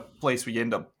to a place where you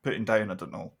end up putting down, I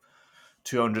don't know,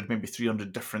 200 maybe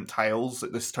 300 different tiles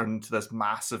that this turn into this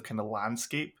massive kind of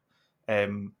landscape.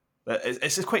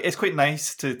 It's quite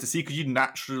nice to see, because you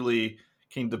naturally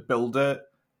kind of build it,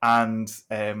 and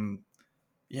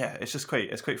it's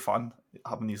quite fun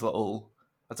having these little,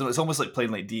 I don't know, it's almost like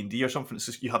playing like D&D or something. It's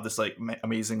just you have this like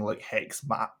amazing like hex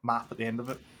map at the end of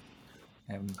it.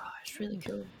 It's really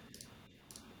cool.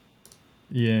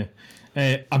 Yeah,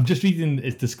 I'm just reading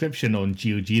its description on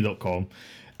GOG.com,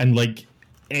 and like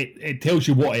it tells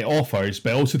you what it offers,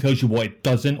 but it also tells you what it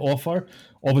doesn't offer.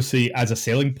 Obviously, as a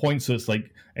selling point, so it's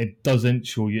like it doesn't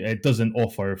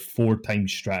offer 4x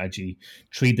strategy,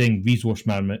 trading, resource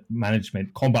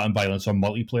management, combat and violence, or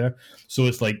multiplayer. So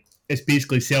it's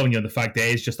basically selling you on the fact that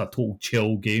it's just a total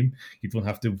chill game. You don't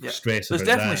have to stress. There's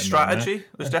about definitely that strategy.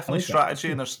 There's definitely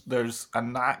strategy, and there's a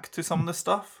knack to some of the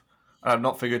stuff. I've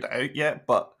not figured it out yet,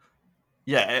 but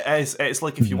yeah, it is. It's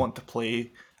like if you want to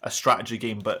play a strategy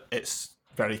game, but it's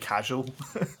very casual,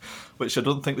 which I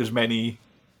don't think there's many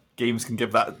games can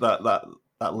give that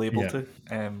label to.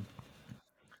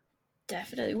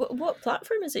 Definitely. What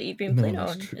platform is it you've been playing it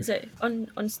on? True. Is it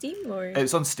on Steam or?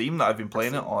 It's on Steam that I've been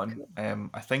playing it on. Cool.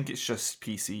 I think it's just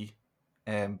PC,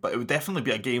 but it would definitely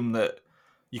be a game that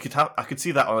you could have. I could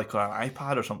see that on an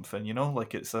iPad or something. You know,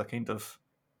 like it's a kind of.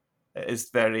 It is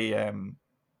very. You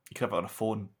could have it on a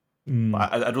phone,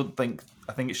 but I don't think.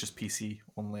 I think it's just PC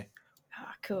only.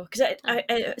 Ah, cool. Because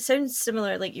it sounds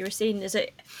similar, like you were saying. Is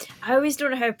it? I always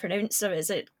don't know how to pronounce them. Is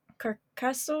it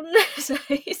Carcassonne?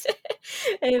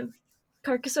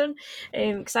 Carcassonne.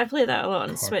 Because I play that a lot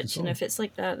on Switch, and if it's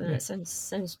like that, then it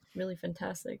sounds really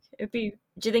fantastic. It'd be.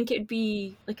 Do you think it would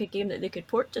be like a game that they could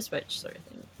port to Switch, sort of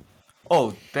thing?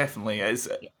 Oh, definitely. As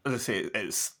I say,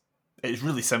 it's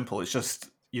really simple. It's just.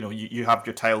 You have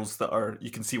your tiles that are, you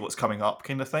can see what's coming up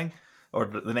kind of thing, or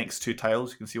the next two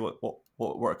tiles, you can see what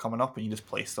are coming up, and you just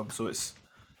place them. So it's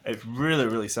really,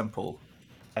 really simple.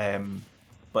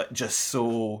 But just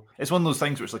so, it's one of those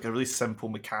things where it's like a really simple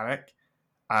mechanic,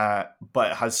 but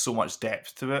it has so much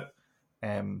depth to it.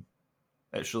 I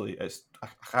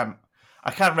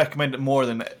can't recommend it more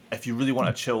than if you really want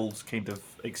a chilled kind of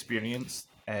experience,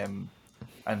 and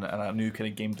a new kind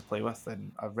of game to play with,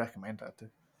 then I recommend that too.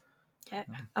 Yeah,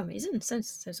 amazing.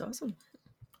 Sounds awesome.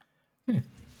 Yeah,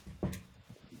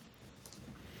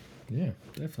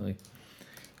 definitely.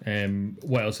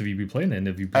 What else have you been playing then?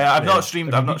 I've not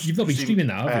streamed. You've not been streaming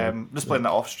that, have you? Just playing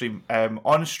that off stream.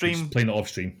 On stream, just playing it off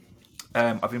stream.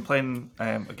 I've been playing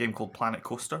a game called Planet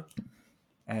Coaster,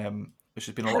 which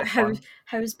has been a lot of fun.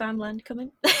 How's Bamland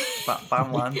coming?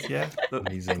 Bamland, yeah,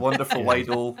 the wonderful wide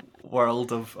old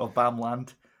world of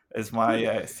Bamland. Is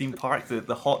my theme park,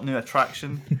 the hot new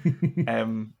attraction that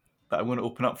I'm going to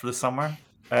open up for the summer.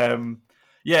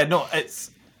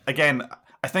 It's, again,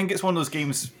 I think it's one of those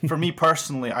games, for me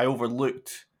personally, I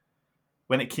overlooked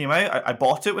when it came out. I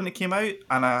bought it when it came out,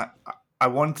 and I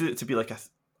wanted it to be like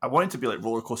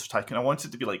Roller Coaster Tycoon. I wanted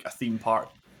it to be like a theme park,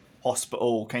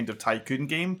 hospital kind of tycoon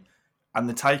game, and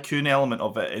the tycoon element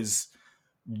of it is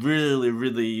really,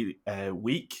 really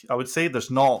weak, I would say.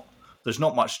 There's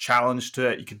not much challenge to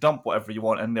it. You can dump whatever you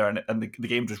want in there, and the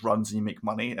game just runs and you make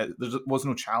money. There was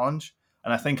no challenge,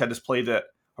 and I think I just played a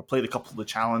couple of the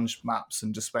challenge maps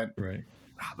and just went, right,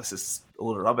 this is a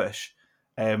load of rubbish.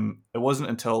 It wasn't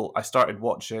until I started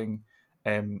watching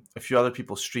a few other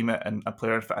people stream it and play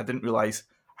around with it, I didn't realise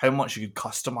how much you could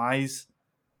customise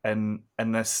in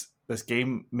this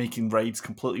game, making rides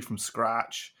completely from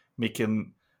scratch,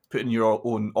 putting your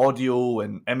own audio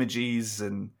and images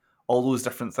and all those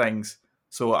different things.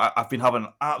 So I've been having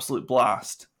an absolute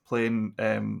blast playing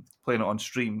it on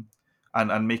stream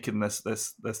and making this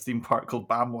theme park called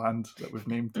Bamland that we've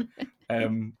named,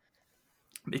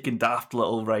 making daft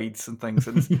little rides and things.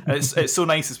 And it's so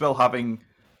nice as well having,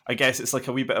 I guess it's like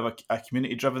a wee bit of a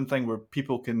community driven thing where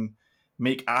people can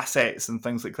make assets and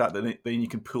things like that then you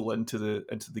can pull into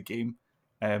the game.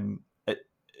 It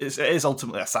is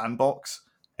ultimately a sandbox,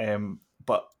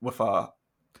 but with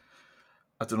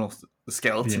I don't know the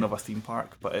skeleton of a theme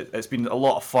park, but it's been a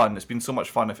lot of fun. It's been so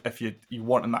much fun. If you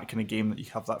want in that kind of game that you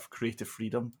have that creative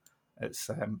freedom, it's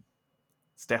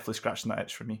definitely scratching that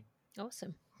itch for me.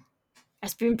 Awesome.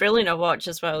 It's been brilliant to watch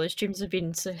as well. The streams have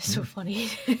been so funny.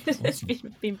 It's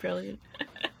been brilliant.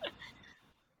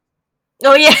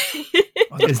 Oh yeah.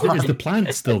 Is the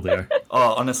plant still there?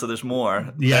 Oh, honestly, there's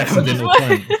more. The accidental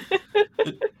plant.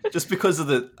 just because of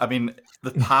the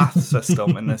path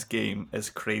system in this game is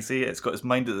crazy. It's got its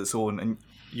mind of its own, and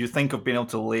you think of being able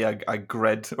to lay a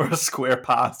grid or a square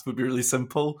path would be really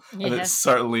simple, and it's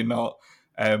certainly not.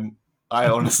 I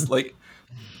honestly,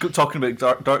 talking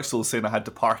about Dark Souls, saying I had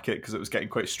to park it because it was getting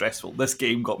quite stressful. This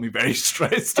game got me very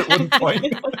stressed at one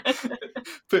point,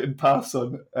 putting paths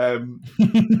on. And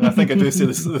I think I do say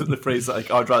the phrase that,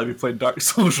 like, I'd rather be playing Dark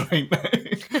Souls right now.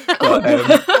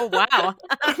 But, oh wow!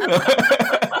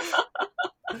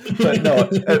 But no,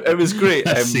 it was great.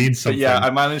 But yeah, I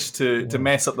managed to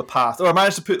mess up the path, or I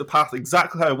managed to put the path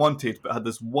exactly how I wanted, but I had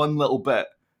this one little bit.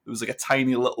 It was like a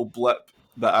tiny little blip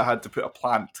that I had to put a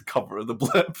plant to cover the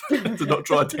blip to not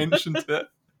draw attention to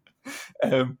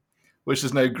it. Which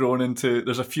has now grown into,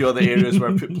 there's a few other areas where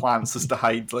I put plants just to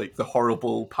hide like the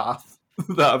horrible path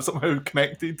that I've somehow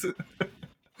connected.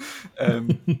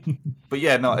 But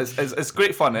yeah, no, it's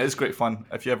great fun. It is great fun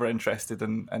if you're ever interested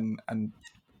in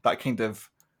that kind of,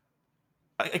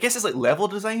 I guess it's like level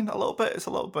design a little bit. It's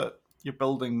a little bit, you're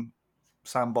building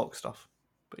sandbox stuff.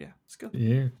 But yeah, it's good.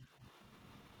 Yeah.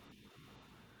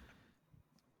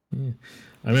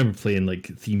 I remember playing like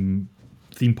theme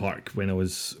park when I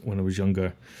was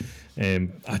younger. I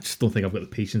just don't think I've got the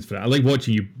patience for it. I like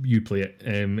watching you play it.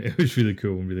 It was really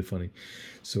cool and really funny.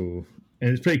 So, and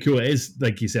it's pretty cool. It is,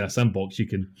 like you said, a sandbox. You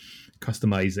can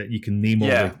customize it. You can name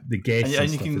all the guests and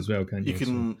stuff as well, can't you? You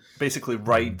can basically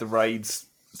ride the rides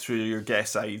through your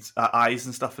guest eyes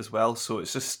and stuff as well. So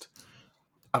it's just,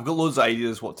 I've got loads of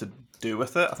ideas what to do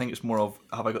with it. I think it's more of,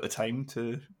 have I got the time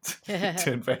to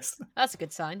invest? That's a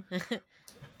good sign.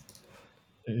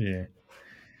 Yeah.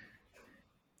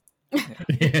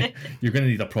 Yeah. You're going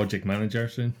to need a project manager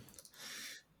soon.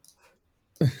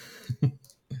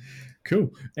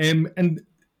 Cool. And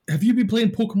have you been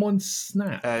playing Pokemon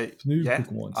Snap?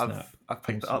 Pokemon Snap. I've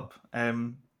picked it up.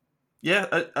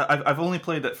 I've only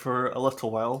played it for a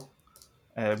little while.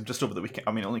 Just over the weekend.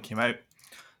 I mean, it only came out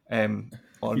on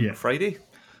Friday.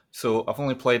 So I've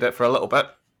only played it for a little bit.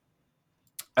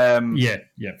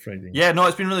 Friday. Yeah, no,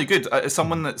 it's been really good. As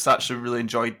someone that's actually really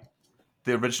enjoyed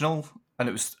the original, and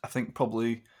it was, I think,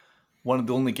 probably one of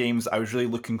the only games that I was really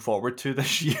looking forward to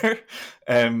this year,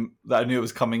 that I knew it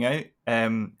was coming out.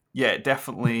 It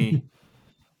definitely,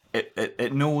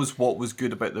 it knows what was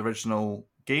good about the original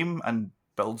game and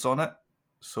builds on it.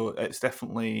 So it's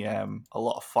definitely a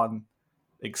lot of fun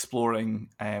exploring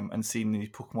and seeing these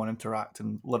Pokemon interact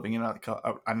and living in like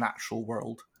a natural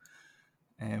world.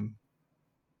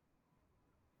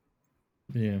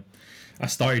 Yeah, I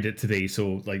started it today,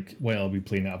 so like while I'll be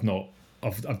playing it,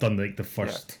 I've done like the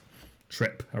first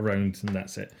trip around and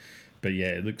that's it. But yeah,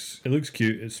 it looks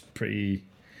cute. It's pretty.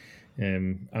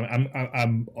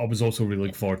 I was also really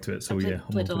looking forward to it. So I'm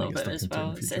played a little bit as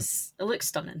well. It looks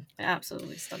stunning,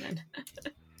 absolutely stunning.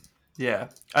 Yeah,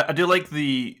 I do like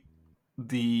the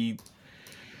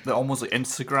almost like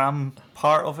Instagram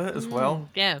part of it as well.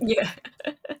 Yeah.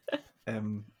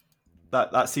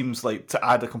 That seems like to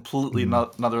add a completely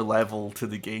another level to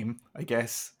the game, I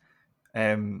guess.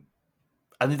 And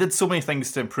they did so many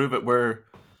things to improve it, where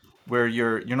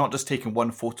you're not just taking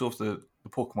one photo of the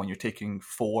Pokemon, you're taking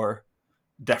 4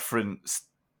 different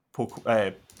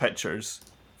pictures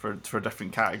for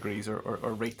different categories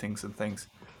or ratings and things,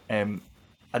 and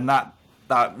that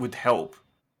would help,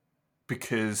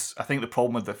 because I think the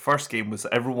problem with the first game was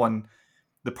that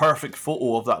the perfect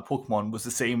photo of that Pokemon was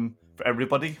the same for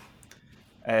everybody.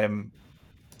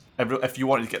 If you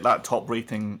wanted to get that top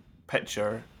rating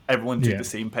picture, everyone took the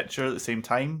same picture at the same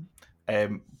time.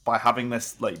 By having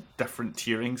this like different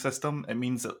tiering system, it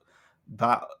means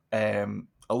that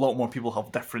a lot more people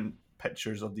have different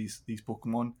pictures of these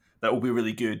Pokemon that will be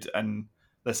really good. And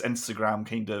this Instagram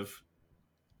kind of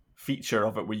feature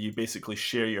of it, where you basically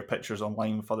share your pictures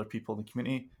online with other people in the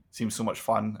community, seems so much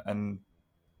fun. And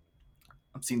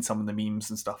I've seen some of the memes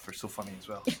and stuff are so funny as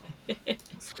well. So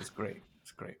it's great.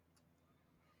 It's great.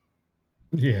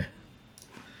 Yeah.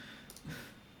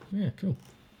 Yeah, cool.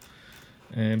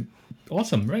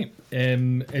 Awesome, right?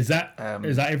 Is that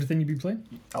everything you've been playing?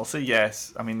 I'll say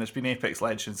yes. I mean, there's been Apex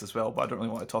Legends as well, but I don't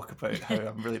really want to talk about how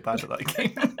I'm really bad at that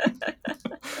game.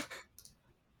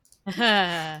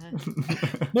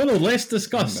 No, let's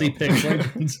discuss Apex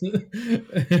Legends.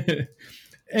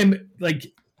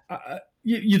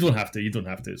 You don't have to. You don't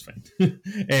have to. It's fine.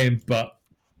 But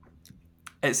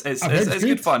it's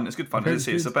good fun. It's good fun.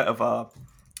 It's a bit of a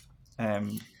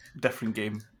different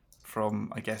game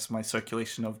from, I guess, my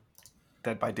circulation of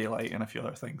Dead by Daylight and a few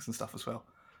other things and stuff as well.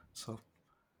 So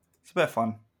it's a bit of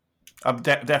fun. I'm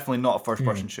definitely not a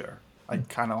first-person shooter. I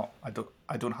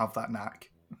don't have that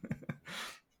knack.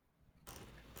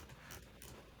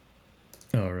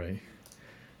 All right.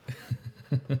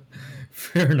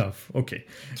 Fair enough. Okay.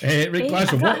 Right,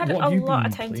 Glasgow, I've not had what a have you lot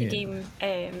been of time to playing?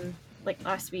 game like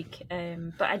last week,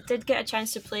 but I did get a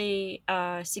chance to play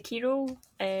Sekiro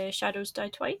Shadows Die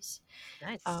Twice.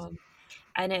 Nice.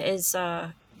 And it is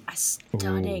a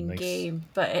stunning nice. game,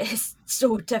 but it is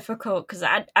so difficult because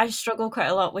I struggle quite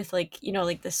a lot with like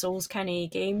the Souls kind of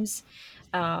games,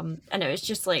 and it was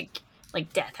just like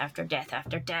death after death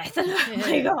after death, and I'm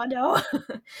like, oh no,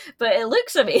 but it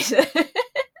looks amazing.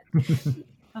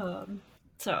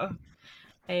 So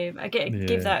I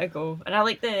gave that a go, and I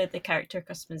like the character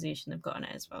customization they've got on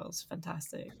it as well. It's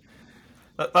fantastic.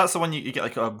 That's the one you get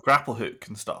like a grapple hook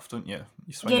and stuff, don't you?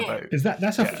 You swing about. Is that's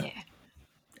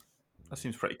That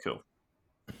seems pretty cool.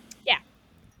 Yeah.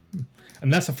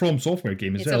 And that's a From Software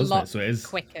game as well, isn't it? So it is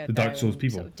quicker, the Dark Souls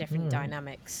people. Sort of different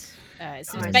dynamics.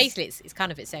 It's basically it's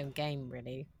kind of its own game,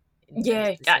 really.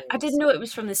 Yeah, I didn't know it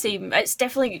was from the same. It's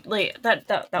definitely like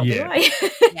that'll be why.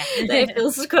 Yeah. It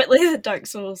feels quite like the Dark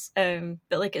Souls,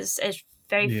 but like it's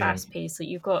very fast paced. Like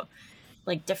you've got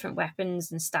like different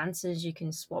weapons and stances you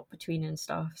can swap between and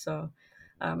stuff. So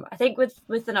I think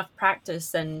with enough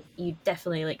practice, then you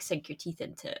definitely like sink your teeth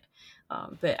into it.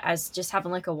 But as just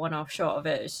having like a one-off shot of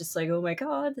it, it's just like, oh my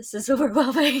god, this is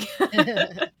overwhelming.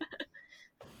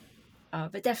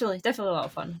 But definitely a lot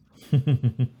of fun.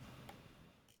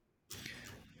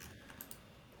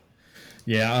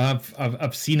 Yeah,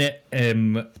 I've seen it.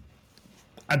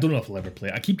 I don't know if I'll ever play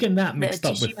it. I keep getting that mixed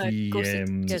up with the Ghost of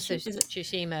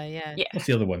Tsushima. Yeah. What's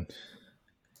the other one?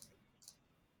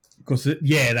 That's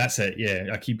it. Yeah,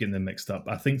 I keep getting them mixed up.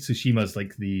 I think Tsushima's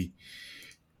like the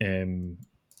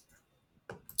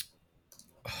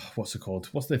what's it called?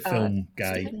 What's the film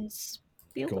guy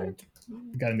called?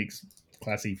 The guy that makes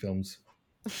classy films.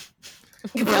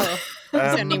 Well,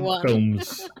 there's only one.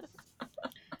 Films.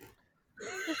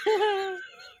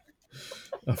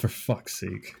 Oh, for fuck's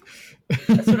sake.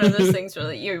 That's one of those things where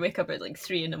like you wake up at like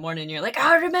 3 a.m. and you're like,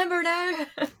 I remember now.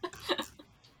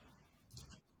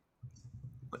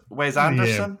 Wes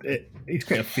Anderson? Yeah, he's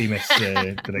quite a famous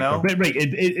director. No? But, right,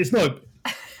 it's not.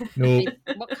 No.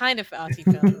 What kind of arty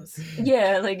films?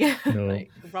 Yeah, like, No.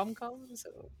 Like rom-coms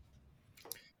or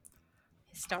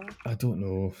historical? I don't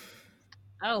know.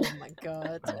 Oh my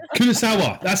god.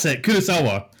 Kurosawa. That's it.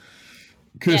 Kurosawa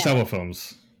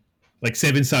films. Like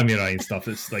Seven Samurai and stuff.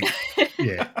 It's like,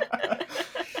 yeah.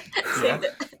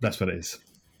 That's what it is.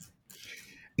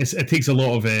 It takes a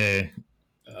lot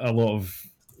of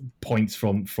points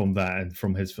from that and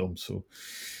from his film. So,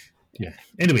 yeah.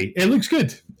 Anyway, it looks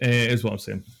good, is what I'm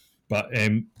saying. But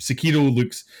Sekiro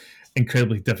looks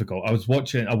incredibly difficult. I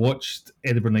watched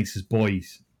Edinburgh Nice's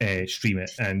boys stream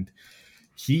it, and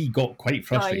he got quite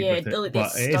frustrated with it.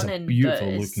 But it is a beautiful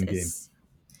looking game.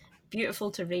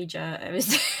 Beautiful to rage at. I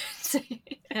was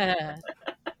yeah.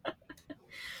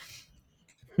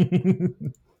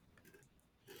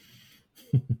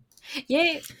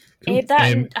 Cool. Is that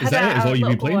it? Is all you've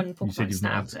been playing? You said you've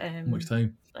not had much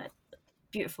time.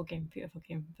 Beautiful game.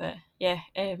 But yeah,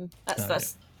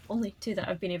 that's only 2 that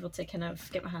I've been able to kind of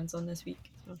get my hands on this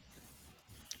week. So.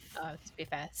 To be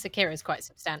fair, Sekiro is quite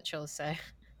substantial, so.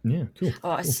 Yeah, cool.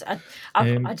 Oh, cool.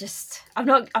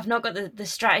 I've not got the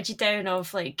strategy down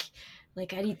of like I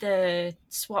need the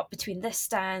swap between this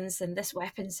stance and this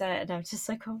weapon set, and I'm just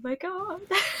like, oh my god.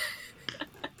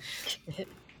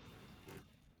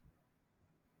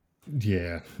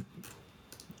 Yeah,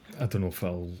 I don't know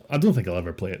I don't think I'll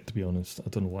ever play it, to be honest. I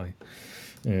don't know why.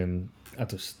 I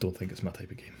just don't think it's my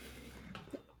type of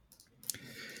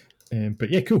game. But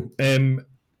yeah, cool.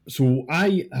 So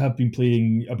I've been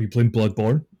playing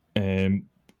Bloodborne.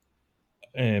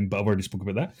 But I've already spoken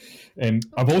about that.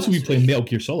 I've also been playing Metal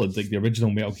Gear Solid, like the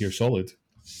original Metal Gear Solid,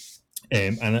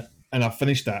 and I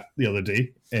finished that the other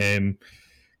day.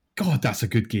 God, that's a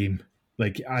good game.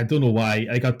 Like, I don't know why.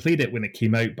 Like, I played it when it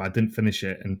came out, but I didn't finish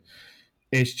it, and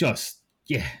it's just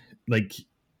like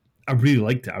I really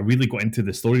liked it. I really got into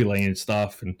the storyline and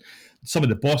stuff, and some of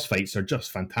the boss fights are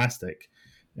just fantastic.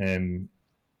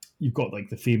 You've got like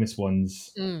the famous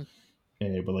ones.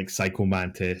 With like Psycho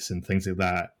Mantis and things like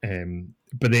that.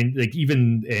 But then like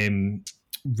even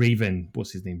Raven,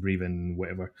 what's his name? Raven,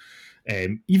 whatever.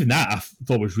 Even that I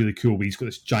thought was really cool. Where he's got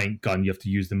this giant gun, you have to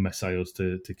use the missiles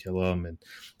to kill him, and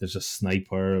there's a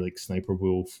sniper, like Sniper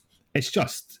Wolf. It's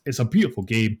a beautiful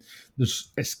game.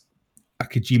 It's a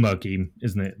Kojima game,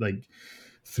 isn't it? Like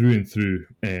through and through.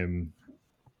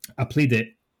 I played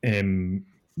it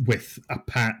with a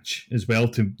patch as well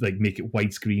to like make it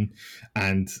widescreen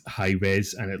and high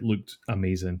res, and it looked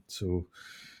amazing. So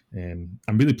I'm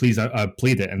really pleased. I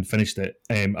played it and finished it.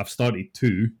 I've started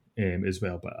 2 as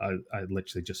well, but I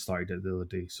literally just started it the other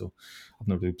day, so I've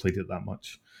not really played it that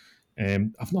much.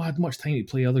 I've not had much time to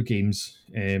play other games.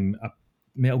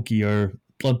 Metal Gear,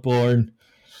 Bloodborne.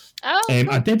 Oh, cool.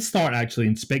 I did start actually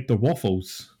Inspector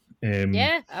Waffles.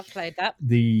 Yeah, I've played that.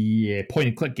 The point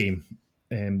and click game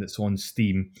that's on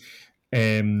Steam.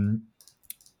 I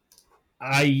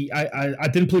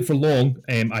didn't play for long.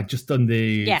 I just done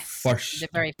the first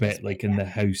very bit, like in the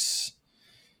house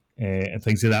and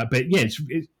things like that. But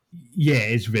yeah,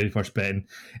 it's very first bit, and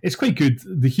it's quite good.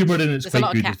 The humor in it's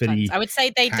quite good. It's very. I would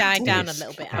say they died down a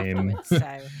little bit afterwards,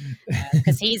 so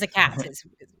because he's a cat.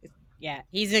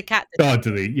 He's a cat. Oh,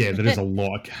 do they? Yeah, there is a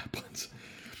lot of cat puns.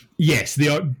 Yes, they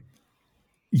are.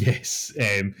 Yes,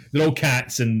 they're all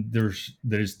cats, and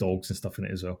there's dogs and stuff in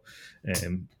it as well.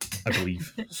 I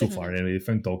believe so far. Anyway, they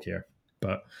found dog hair,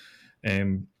 but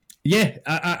yeah,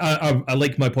 I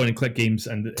like my point and click games,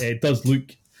 and it does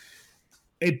look.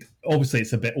 It obviously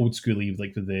it's a bit old schooly,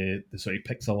 like with the sort of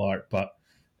pixel art, but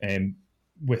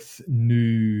with a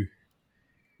new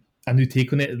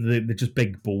take on it. They're just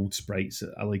big, bold sprites.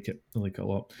 I like it. I like it a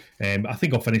lot. I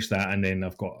think I'll finish that, and then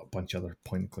I've got a bunch of other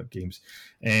point and click games.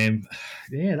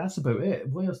 Yeah, that's about it.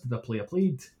 What else did I play?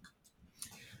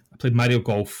 I played Mario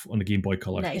Golf on the Game Boy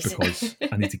Color because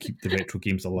I need to keep the retro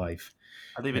games alive.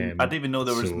 I didn't even know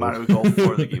there was Mario Golf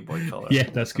for the Game Boy Color. Yeah,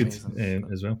 that's good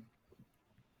as well.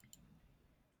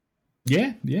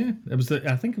 Yeah, it was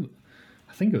I think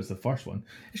it was the first one.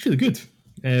 It's really good.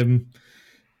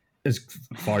 As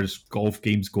far as golf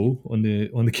games go on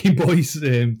the Game Boys,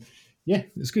 yeah,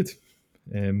 it's good.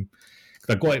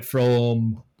 I got it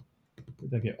from.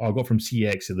 What did I get? I got it from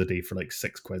CX the other day for like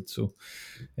 £6. So,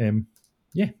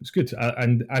 yeah, it's good.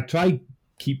 And I try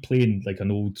keep playing like an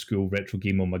old school retro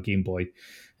game on my Game Boy,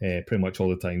 pretty much all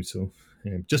the time. So,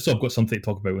 just so I've got something to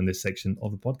talk about in this section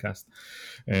of the podcast.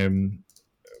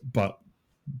 But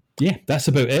yeah, that's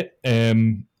about it.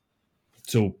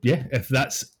 So yeah, if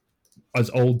that's us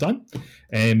all done,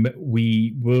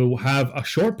 we will have a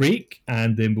short break,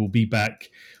 and then we'll be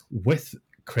back with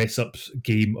Cressup's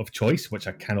game of choice, which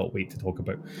I cannot wait to talk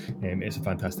about. It's a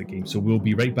fantastic game. So we'll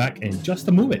be right back in just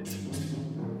a moment.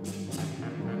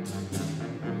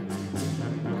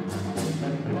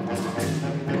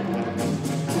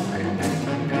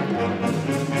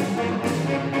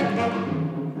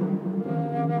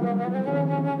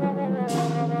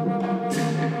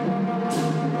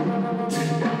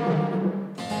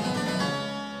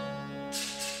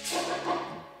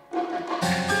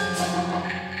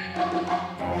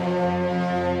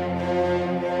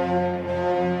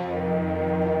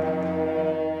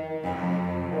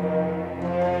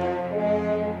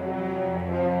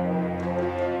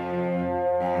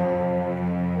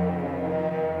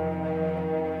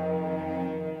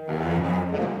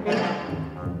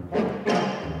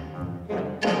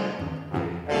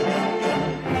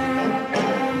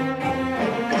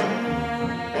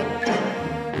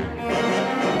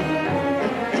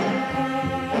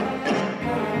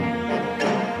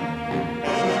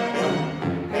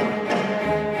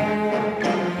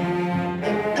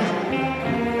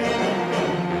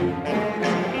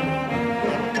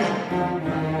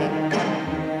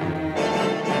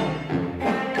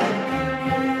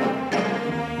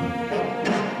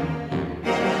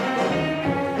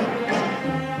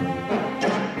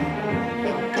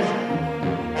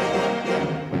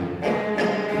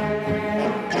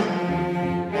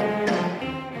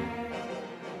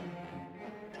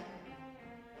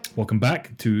 Welcome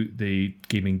back to the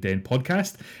Gaming Den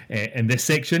podcast. In this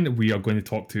section, we are going to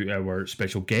talk to our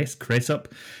special guest,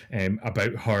 Cressup,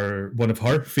 about one of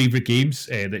her favourite games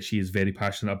that she is very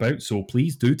passionate about. So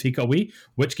please do take it away.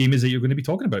 Which game is it you're going to be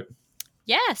talking about?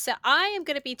 Yeah, so I am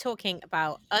going to be talking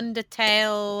about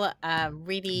Undertale, a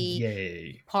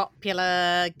really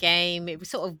popular game. It was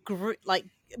sort of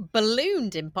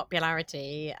ballooned in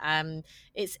popularity.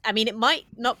 It might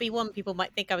not be one people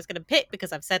might think I was going to pick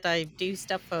because I've said I do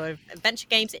stuff for adventure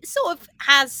games. It sort of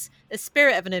has the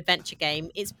spirit of an adventure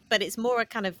game. But it's more a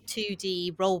kind of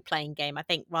 2D role-playing game, I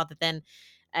think, rather than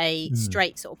a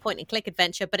straight sort of point and click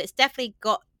adventure. But it's definitely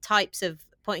got types of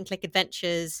point and click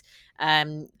adventures,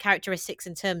 characteristics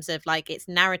in terms of like its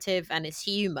narrative and its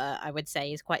humor. I would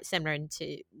say is quite similar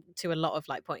to a lot of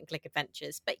like point and click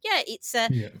adventures. But yeah, it's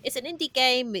an indie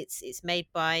game. It's made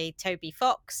by Toby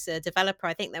Fox, a developer.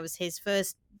 I think that was his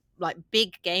first like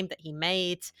big game that he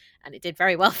made, and it did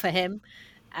very well for him.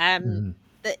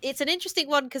 It's an interesting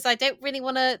one because I don't really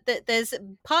want to. There's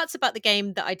parts about the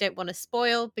game that I don't want to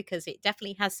spoil because it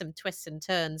definitely has some twists and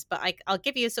turns. But I'll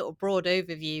give you a sort of broad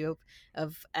overview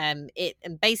of it.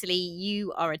 And basically,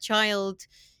 you are a child.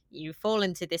 You fall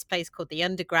into this place called the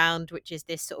Underground, which is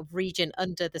this sort of region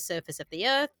under the surface of the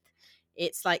earth.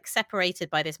 it's like separated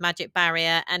by this magic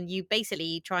barrier, and you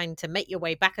basically trying to make your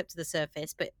way back up to the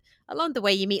surface, but along the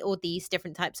way you meet all these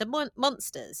different types of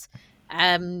monsters.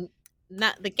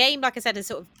 The game, like I said, is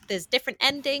sort of, there's different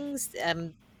endings.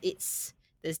 It's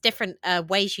There's different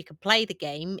ways you can play the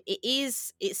game. It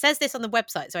says this on the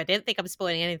website, so I don't think I'm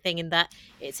spoiling anything in that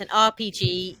it's an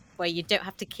RPG where you don't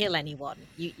have to kill anyone.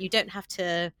 You don't have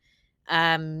to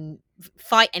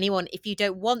fight anyone if you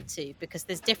don't want to, because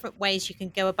there's different ways you can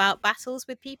go about battles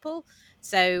with people.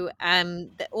 So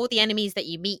all the enemies that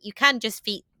you meet, you can just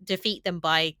defeat them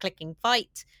by clicking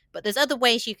fight, but there's other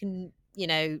ways you can,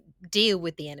 deal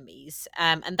with the enemies,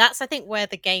 and that's, I think, where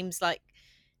the game's like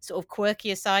sort of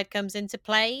quirkier side comes into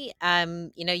play.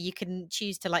 You can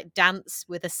choose to like dance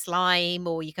with a slime,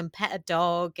 or you can pet a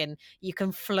dog, and you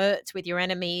can flirt with your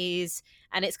enemies,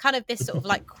 and it's kind of this sort of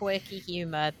like quirky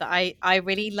humor that I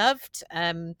really loved.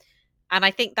 And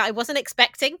I think that I wasn't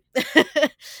expecting.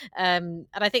 And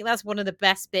I think that's one of the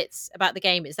best bits about the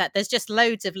game, is that there's just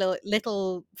loads of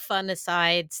little fun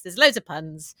asides. There's loads of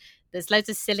puns. There's loads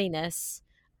of silliness.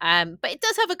 But it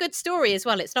does have a good story as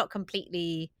well. It's not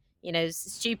completely,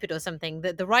 stupid or something.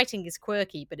 The writing is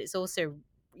quirky, but it's also,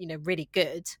 really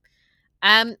good.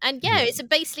 And it's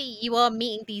basically, you are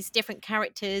meeting these different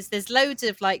characters. There's loads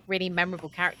of like really memorable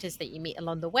characters that you meet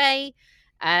along the way,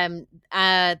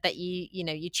 that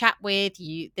you chat with.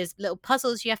 There's little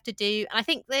puzzles you have to do, and I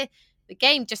think the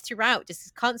game just throughout just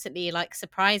is constantly like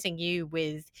surprising you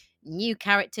with new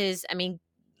characters. I mean,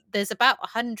 there's about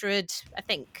 100, I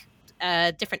think,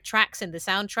 different tracks in the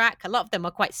soundtrack. A lot of them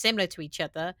are quite similar to each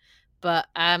other. But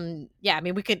I mean,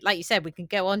 we could, like you said, we can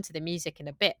go on to the music in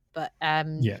a bit. But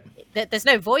there's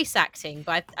no voice acting,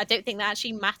 but I don't think that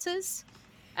actually matters,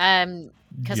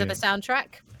 because of the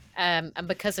soundtrack, and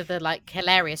because of the like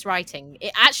hilarious writing.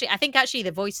 I think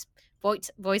the voice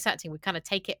acting would kind of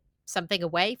take something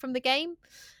away from the game,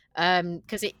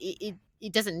 because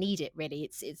it doesn't need it really.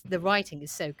 It's the writing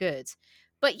is so good.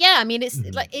 But yeah, I mean,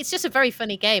 it's just a very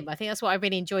funny game. I think that's what I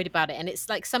really enjoyed about it, and it's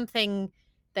like something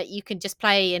that you can just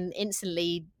play and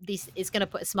instantly it's going to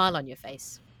put a smile on your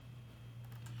face.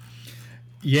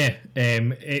 Yeah,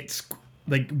 it's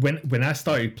like when I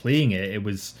started playing it, it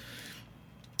was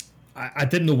I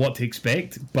didn't know what to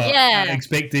expect, but I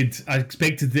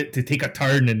expected it to take a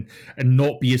turn and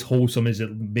not be as wholesome as it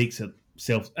makes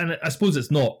itself. And I suppose it's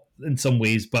not in some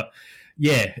ways, but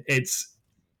yeah, it's,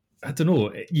 I don't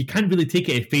know, you can't really take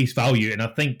it at face value. And I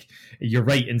think you're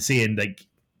right in saying, like,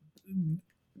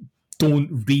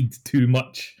 don't read too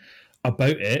much about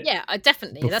it. Yeah,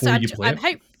 definitely. That's what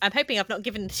I'm hoping I've not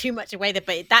given too much away there,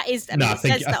 but that is, it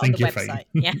says that on the website.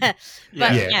 Fine.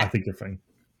 Yeah. I think you're fine.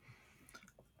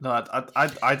 No,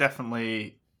 I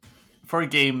definitely, for a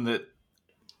game that,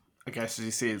 I guess as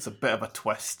you say, it's a bit of a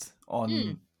twist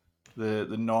on the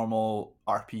normal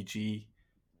RPG.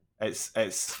 It's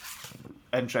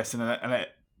interesting, and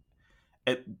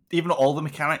it even all the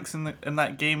mechanics in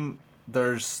that game,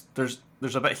 there's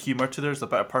a bit of humor to there's a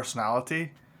bit of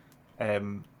personality,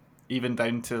 even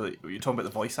down to, like, you're talking about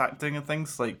the voice acting and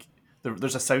things, like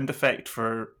there's a sound effect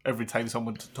for every time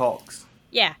someone talks.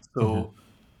 Yeah. So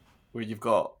where you've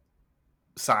got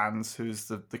Sans, who's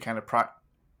the kind of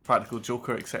practical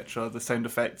joker, etc. The sound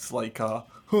effects like a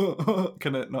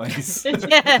kind of noise.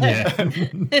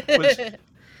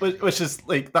 Which is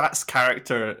like, that's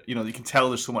character. You can tell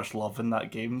there's so much love in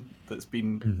that game that's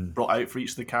been brought out for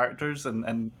each of the characters,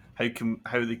 and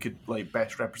how they could like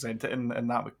best represent it in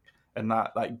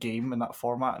that game, in that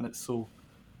format. And it's so,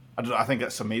 I think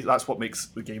it's amazing. That's what makes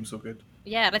the game so good.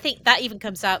 Yeah, and I think that even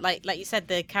comes out, like you said,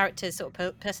 the characters' sort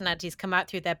of personalities come out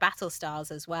through their battle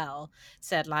styles as well.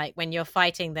 So, like, when you're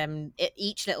fighting them,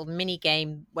 each little mini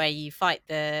game where you fight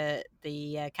the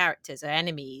characters or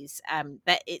enemies,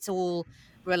 that it's all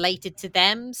related to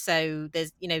them. So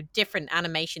there's different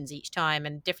animations each time,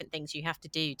 and different things you have to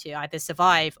do to either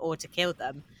survive or to kill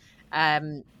them.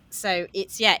 So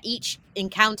it's, each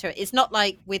encounter, it's not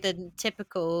like with a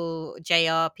typical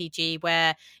JRPG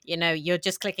where, you're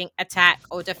just clicking attack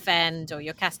or defend, or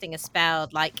you're casting a spell.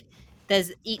 Like,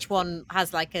 each one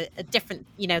has like a different,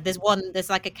 there's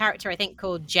like a character, I think,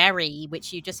 called Jerry,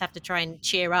 which you just have to try and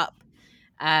cheer up.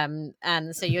 And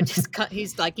so you're just,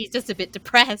 he's just a bit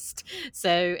depressed. So,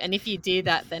 and if you do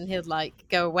that, then he'll like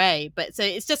go away. But so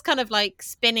it's just kind of like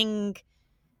spinning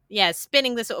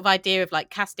the sort of idea of like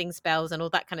casting spells and all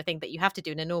that kind of thing that you have to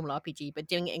do in a normal RPG, but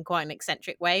doing it in quite an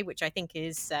eccentric way, which I think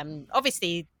is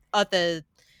obviously other.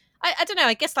 I don't know.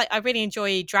 I guess like I really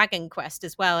enjoy Dragon Quest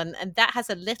as well, and that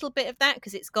has a little bit of that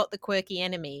because it's got the quirky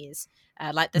enemies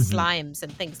like the slimes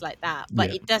and things like that, but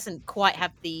it doesn't quite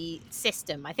have the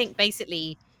system. I think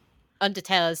basically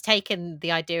Undertale has taken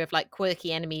the idea of like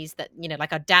quirky enemies that, you know,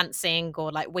 like are dancing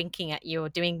or like winking at you or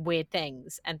doing weird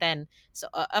things, and then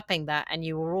sort of upping that, and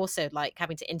you were also like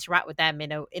having to interact with them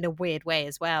in a weird way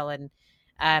as well. And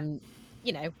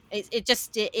you know,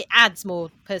 it adds more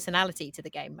personality to the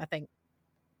game, I think.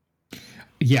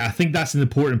 Yeah, I think that's an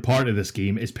important part of this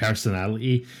game is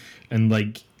personality, and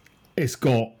like it's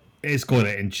got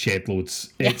it in shed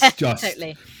loads. It's just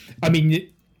totally. I mean,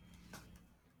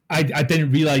 I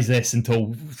didn't realize this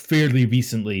until fairly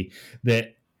recently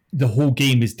that the whole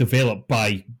game is developed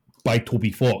by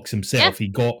Toby Fox himself. Yeah,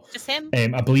 He got just him.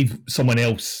 I believe someone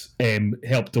else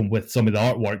helped him with some of the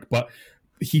artwork, but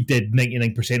he did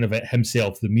 99% of it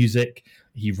himself. The music,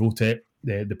 he wrote it,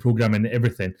 the programming,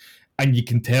 everything, and you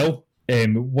can tell.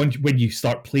 When you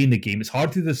start playing the game, it's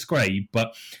hard to describe,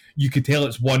 but you could tell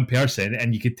it's one person,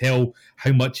 and you could tell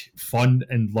how much fun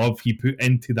and love he put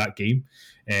into that game.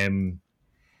 And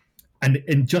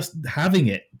just having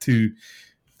it to,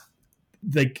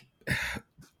 like,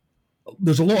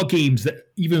 there's a lot of games that,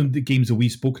 even the games that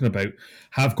we've spoken about,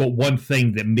 have got one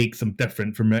thing that makes them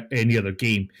different from any other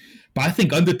game. But I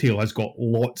think Undertale has got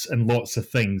lots and lots of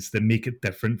things that make it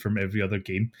different from every other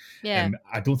game. Yeah.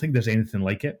 I don't think there's anything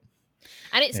like it.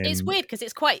 And it's weird because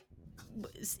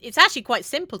it's actually quite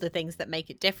simple, the things that make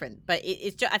it different, but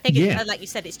it's just, I think it's, like you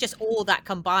said, it's just all that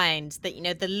combined, that, you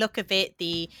know, the look of it,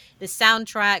 the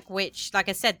soundtrack, which, like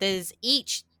I said, there's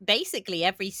basically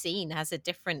every scene has a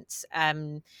different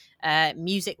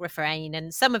music refrain,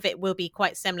 and some of it will be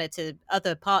quite similar to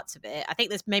other parts of it. I think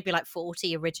there's maybe like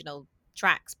 40 original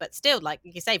tracks, but still, like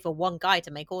you say, for one guy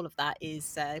to make all of that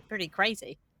is pretty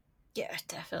crazy. Yeah,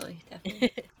 definitely.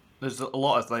 There's a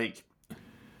lot of like,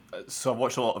 so I've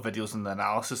watched a lot of videos and the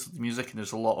analysis of the music, and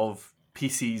there's a lot of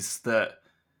pieces that,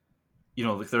 you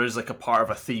know, like there is like a part of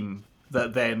a theme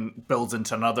that then builds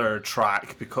into another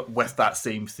track with that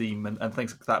same theme and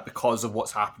things like that, because of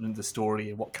what's happened in the story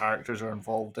and what characters are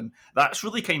involved. And that's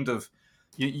really kind of,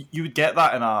 you would get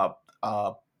that in a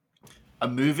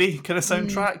movie kind of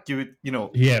soundtrack. You would, you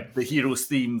know, the hero's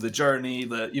theme, the journey,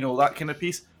 that kind of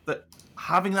piece. That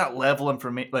having that level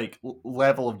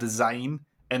of design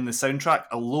in the soundtrack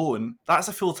alone, that's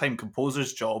a full-time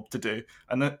composer's job to do.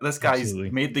 And this guy's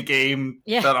made the game,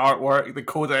 done artwork, the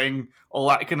coding, all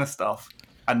that kind of stuff,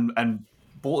 and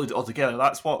bolted it all together.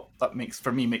 That's what makes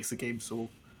the game so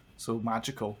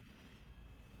magical.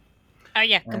 Oh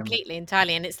yeah, completely,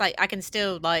 entirely. And it's like I can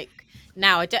still, like,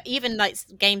 now even like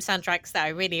game soundtracks that I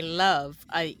really love,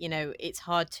 it's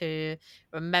hard to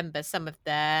remember some of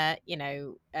their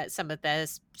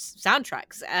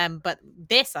soundtracks, but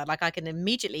this I can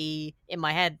immediately, in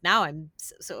my head now, I'm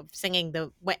sort of singing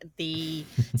the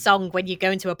song when you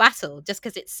go into a battle, just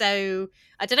because it's so,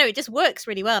 I don't know, it just works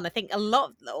really well. And I think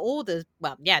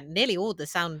nearly all the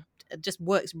sound just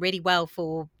works really well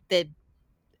for the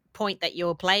point that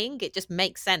you're playing. It just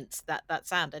makes sense, that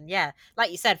sound. And yeah,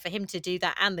 like you said, for him to do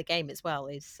that and the game as well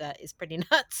is pretty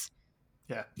nuts.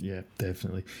 Yeah,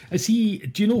 definitely.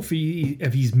 Do you know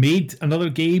if he's made another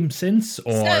game since,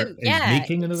 or is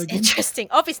making another game? Interesting.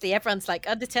 Obviously, everyone's like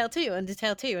Undertale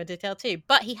 2,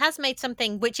 but he has made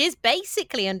something which is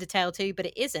basically Undertale 2, but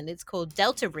it isn't. It's called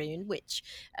Deltarune, which,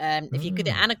 if you're good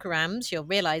at anagrams, you'll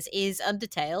realize is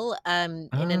Undertale in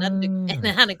an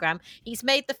anagram. He's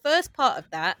made the first part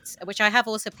of that, which I have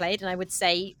also played, and I would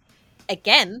say,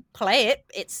 again, play it.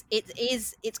 It's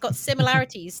got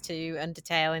similarities to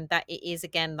Undertale in that it is,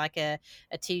 again, like a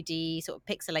 2D sort of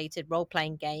pixelated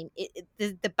role-playing game.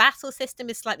 The battle system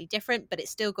is slightly different, but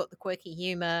it's still got the quirky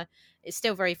humor. It's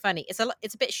still very funny. It's a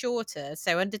bit shorter.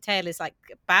 So Undertale is like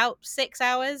about 6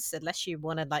 hours, unless you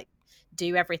want to like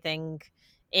do everything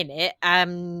in it.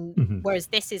 Whereas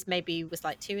this was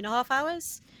like 2.5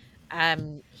 hours.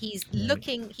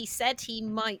 He said he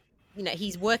might,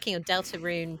 he's working on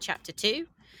Deltarune Chapter 2,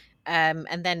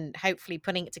 and then hopefully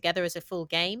putting it together as a full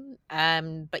game.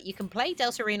 But you can play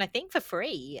Deltarune, I think, for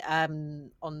free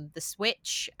on the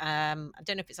Switch. I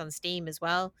don't know if it's on Steam as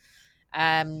well.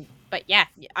 But yeah,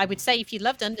 I would say if you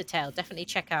loved Undertale, definitely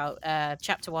check out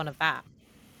Chapter 1 of that.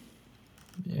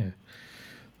 Yeah,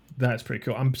 that's pretty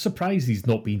cool. I'm surprised he's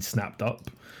not been snapped up,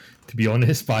 to be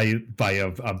honest, by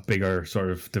a bigger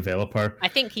sort of developer. I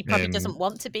think he probably doesn't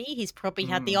want to be. He's probably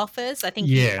had the offers. I think,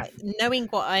 knowing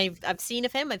what I've seen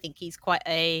of him, I think he's quite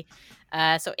a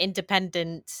sort of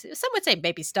independent, some would say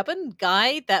maybe stubborn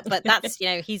guy. But that's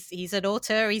he's an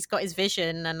author. He's got his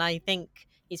vision, and I think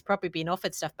he's probably been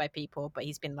offered stuff by people, but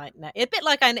he's been like, no. A bit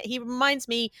like he reminds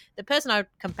me, the person I would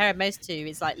compare him most to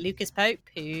is like Lucas Pope,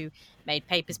 who made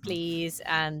Papers, Please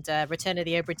and Return of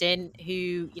the Obra Dinn,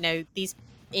 who, these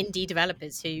indie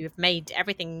developers who have made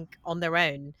everything on their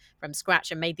own from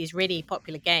scratch and made these really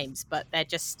popular games, but they're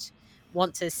just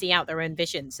want to see out their own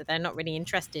vision, so they're not really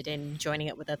interested in joining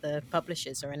up with other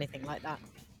publishers or anything like that.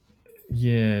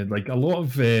 Yeah, like a lot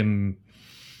of indie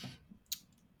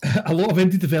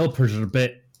developers are a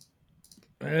bit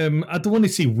I don't want to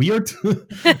say weird,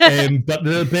 but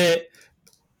they're a bit,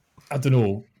 I don't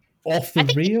know, off the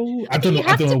rail. I don't know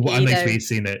what a nice way of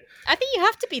saying it. I think you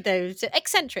have to be those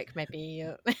eccentric, maybe.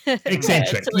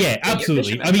 Eccentric, yeah,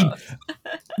 absolutely. I mean,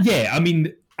 yeah, I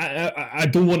mean, I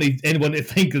don't want anyone to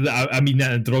think that I mean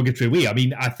that in a derogatory way. I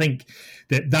mean, I think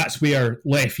that's where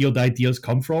left field ideas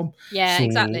come from. Yeah, so,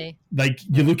 exactly. Like,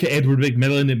 you look at Edward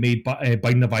McMillan that made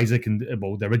Binding of Isaac and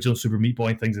the original Super Meat Boy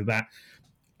and things like that.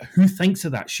 Who thinks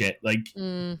of that shit? Like,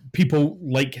 people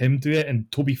like him do it,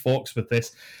 and Toby Fox with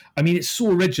this. I mean, it's so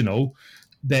original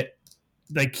that,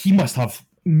 like, he must have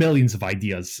millions of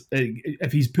ideas.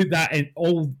 If he's put that in,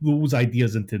 all those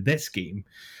ideas into this game,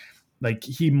 like,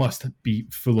 he must be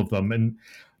full of them. And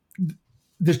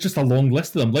there's just a long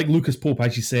list of them. Like Lucas Pope,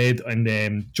 as you said,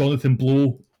 and Jonathan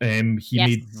Blow.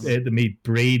 He made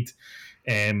Braid.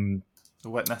 The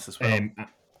Witness as well.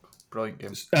 Brilliant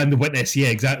game. And The Witness, yeah,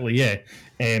 exactly, yeah.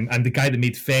 And the guy that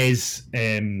made Fez,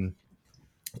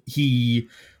 he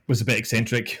was a bit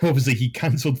eccentric. Obviously, he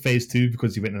cancelled Fez 2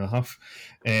 because he went in a huff.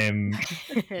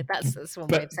 That's one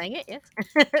way of saying it, yes.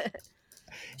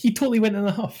 He totally went in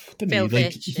a huff, didn't Phil he?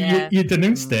 Like, Fish, yeah. he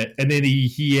denounced it, and then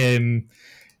he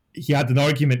had an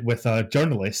argument with a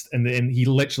journalist, and then he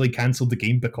literally cancelled the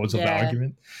game because of the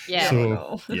argument. Yeah.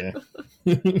 So, yeah.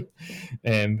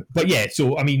 But yeah,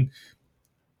 so, I mean,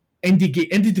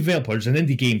 indie developers and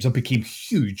indie games have become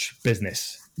huge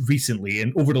business recently,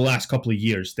 and over the last couple of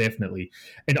years, definitely.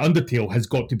 And Undertale has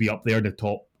got to be up there in the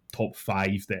top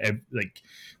 5 that have, like,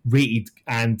 rated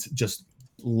and just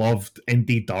loved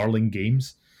indie darling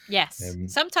games. Yes.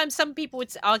 Sometimes some people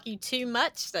would argue too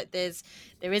much that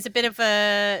there is a bit of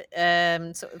a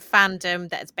sort of fandom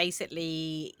that's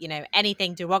basically,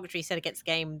 anything derogatory said against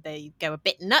the game, they go a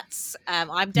bit nuts.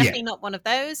 I'm definitely not one of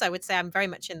those. I would say I'm very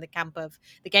much in the camp of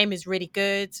the game is really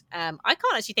good. I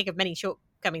can't actually think of many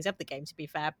shortcomings of the game, to be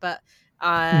fair, but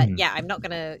I'm not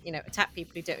going to attack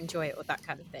people who don't enjoy it or that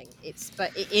kind of thing.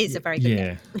 But it is a very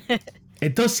good game.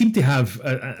 It does seem to have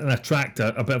attract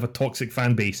a bit of a toxic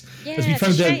fan base. Yeah, as we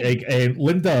found out,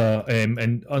 Linda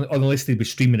and Unlisted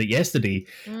was streaming it yesterday,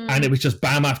 and it was just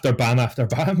bam after bam after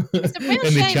bam in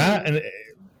the chat. And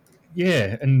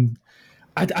and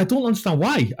I don't understand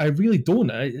why. I really don't.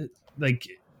 I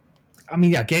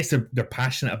guess they're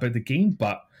passionate about the game,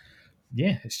 but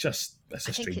yeah, it's a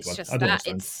strange one. I don't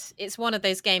understand. It's one of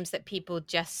those games that people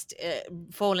just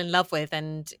fall in love with,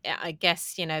 and I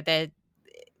guess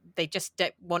they just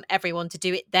don't want everyone to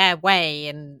do it their way.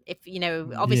 And if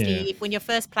obviously when you're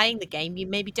first playing the game, you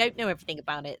maybe don't know everything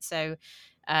about it, so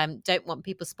don't want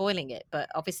people spoiling it. But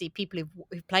obviously people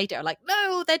who've played it are like,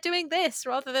 no, they're doing this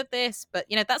rather than this. But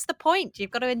that's the point.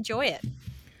 You've got to enjoy it.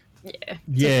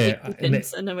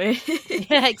 In a way.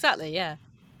 Yeah, exactly.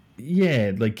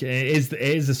 Yeah, like it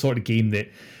is the sort of game that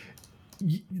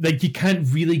you can't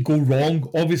really go wrong.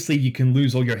 Obviously, you can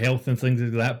lose all your health and things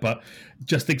like that, but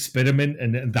just experiment,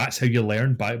 and that's how you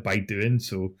learn by doing.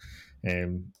 So,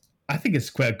 I think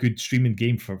it's quite a good streaming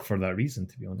game for that reason,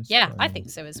 to be honest. Yeah, I think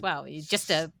so as well. You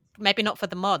just maybe not for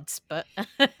the mods, but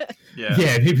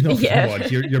maybe not for the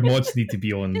mods. Your mods need to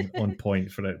be on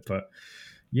point for it, but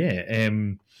yeah.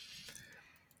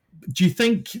 Do you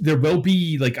think there will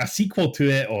be like a sequel to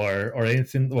it or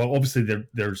anything? Well, obviously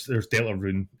there's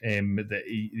Deltarune that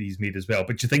he's made as well,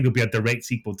 but do you think there'll be a direct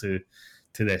sequel to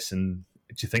this? And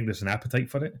do you think there's an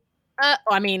appetite for it?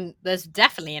 I mean, there's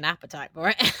definitely an appetite for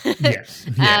it. Yes.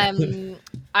 Yeah.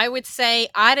 I would say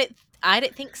I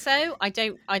don't think so. I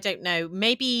don't know.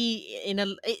 Maybe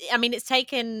it's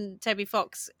taken Toby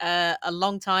Fox a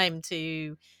long time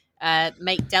to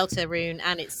make Deltarune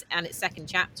and its second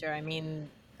chapter. I mean,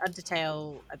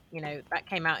 Undertale, that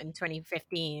came out in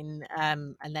 2015,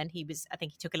 and then I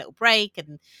think he took a little break,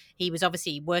 and he was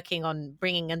obviously working on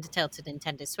bringing Undertale to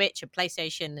Nintendo Switch and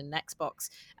PlayStation and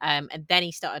Xbox, and then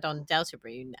he started on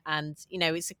Deltarune, and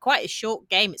it's quite a short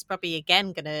game. It's probably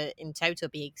again gonna in total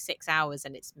be 6 hours,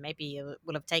 and it's maybe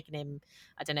will have taken him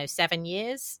 7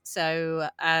 years. So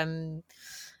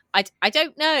I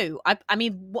don't know. I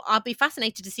mean, I'll be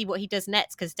fascinated to see what he does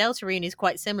next, because Deltarune is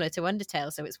quite similar to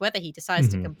Undertale, so it's whether he decides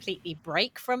to completely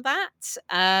break from that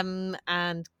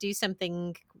and do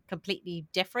something completely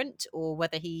different, or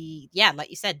whether he, like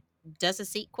you said, does a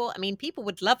sequel. I mean, people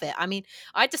would love it. I mean,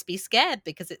 I'd just be scared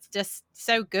because it's just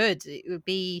so good.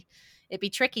 it'd be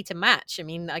tricky to match. I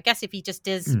mean, I guess if he just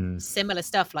does similar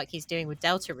stuff like he's doing with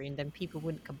Deltarune, then people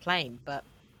wouldn't complain. But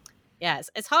yeah,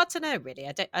 it's hard to know, really.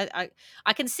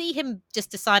 I can see him just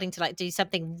deciding to like do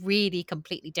something really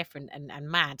completely different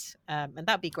and mad, and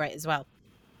that'd be great as well.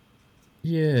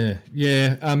 Yeah.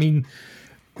 I mean,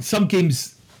 some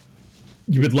games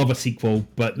you would love a sequel,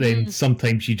 but then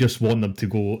sometimes you just want them to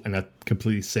go in a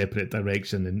completely separate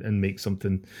direction and make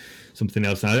something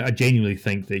else. And I genuinely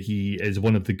think that he is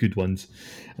one of the good ones,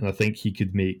 and I think he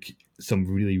could make some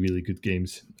really, really good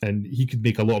games, and he could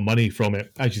make a lot of money from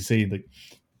it. As you say, like,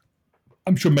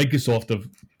 I'm sure Microsoft have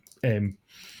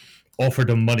offered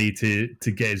him money to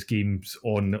get his games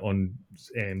on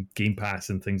Game Pass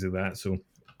and things like that. So,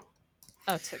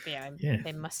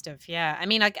 they must have. Yeah, I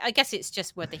mean, I guess it's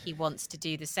just whether he wants to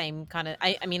do the same kind of.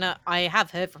 I mean, I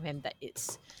have heard from him that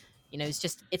it's,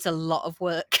 it's a lot of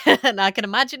work, and I can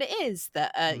imagine it is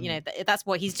that. That's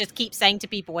what he's just keeps saying to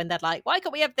people when they're like, "Why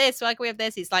can't we have this? Why can't we have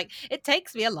this?" He's like, "It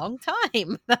takes me a long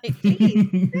time. Like,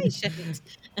 please, patient."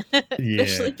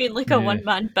 Especially being like a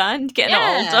one-man band, getting it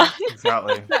all done.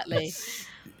 Exactly.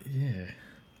 Yeah.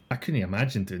 I couldn't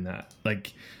imagine doing that.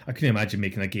 Like, I couldn't imagine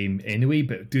making a game anyway,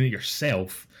 but doing it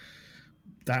yourself,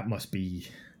 that must be...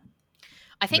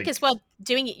 I think as well,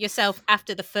 doing it yourself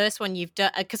after the first one you've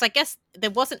done, because I guess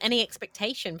there wasn't any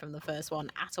expectation from the first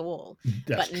one at all.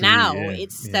 That's but true, now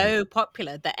it's so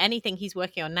popular that anything he's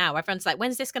working on now, everyone's like,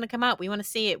 when's this going to come out? We want to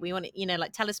see it. We want to,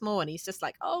 like, tell us more. And he's just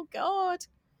like, oh, God.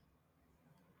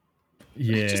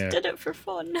 Yeah. I just did it for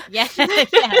fun. Yeah.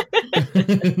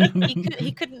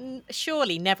 He couldn't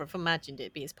surely never have imagined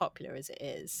it'd be as popular as it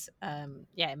is.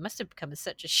 It must have become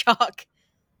such a shock.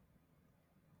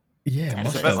 Yeah,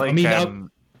 it's a bit like I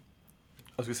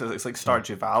was going to say, it's like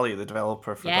Stardew Valley, the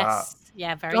developer for that.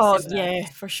 Yeah, very similar. Yeah,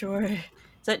 for sure. Is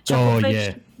it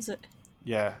Chucklefish? Is it?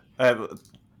 Yeah.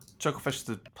 Chucklefish is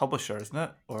the publisher, isn't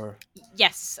it? Or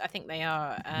yes, I think they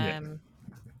are.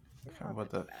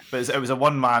 But it was a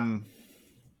one-man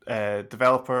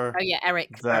developer. Oh yeah,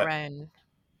 Eric Barone.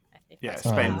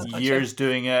 Spent years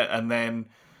doing it, and then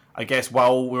I guess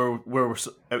while it was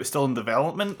still in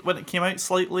development when it came out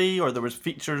slightly, or there was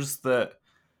features that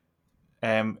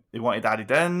they wanted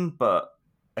added in, but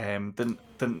didn't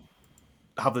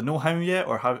have the know-how yet,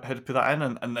 or how to put that in,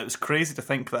 and it was crazy to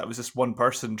think that it was just one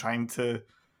person trying to.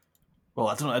 Well,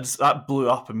 I don't know. That blew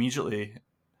up immediately.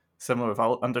 Similar with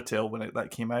Undertale when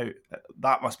that came out.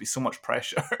 That must be so much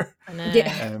pressure. I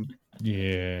know.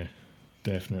 Yeah,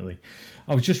 definitely.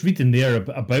 I was just reading there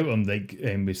about him, like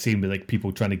was saying with like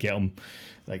people trying to get him,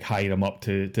 like hire him up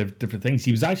to different things.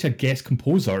 He was actually a guest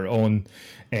composer on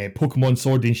Pokemon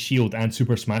Sword and Shield and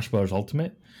Super Smash Bros.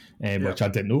 Ultimate, which I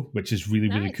didn't know, which is really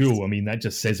really cool. I mean, that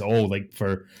just says it all. Like,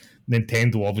 for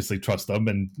Nintendo, obviously trust him,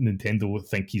 and Nintendo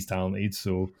think he's talented.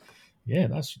 So yeah,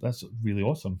 that's really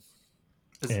awesome.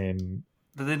 Did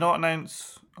they not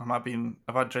announce? Have I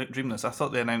dreamed this? I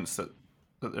thought they announced that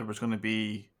there was going to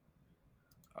be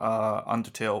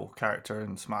Undertale character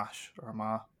in Smash. Or am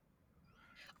I?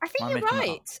 I think you're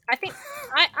right. I think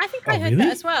I heard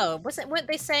that as well. Weren't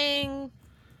they saying?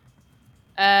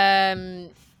 I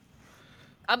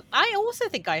also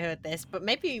think I heard this, but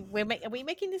maybe are we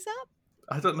making this up?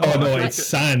 I don't know. Oh no, it's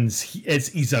Sans.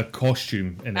 He's a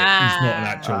costume in it. He's not an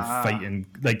actual fighting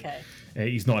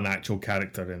he's not an actual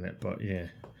character in it, but yeah.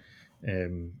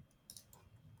 I'm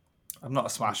not a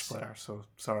Smash player, so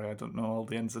sorry, I don't know all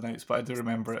the ins and outs, but I do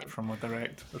remember it from a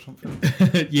direct or something.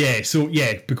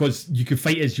 Because you can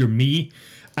fight as your Mii,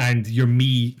 and your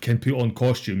Mii can put on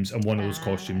costumes, and one of those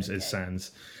costumes is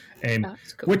Sans. Cool.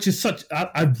 Which is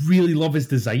I really love his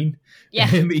design. Yeah.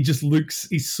 He just looks,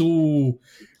 he's so,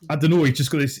 I don't know,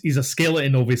 he's a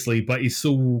skeleton obviously, but he's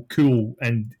so cool,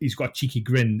 and he's got a cheeky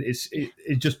grin.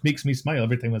 It just makes me smile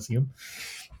every time I see him.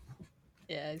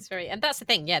 Yeah, it's and that's the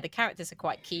thing. Yeah, the characters are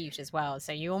quite cute as well.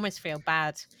 So you almost feel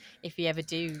bad if you ever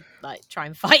do like try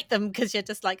and fight them, because you're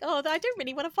just like, oh, I don't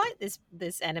really want to fight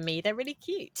this enemy. They're really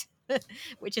cute,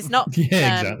 which is not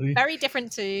exactly. Very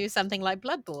different to something like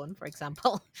Bloodborne, for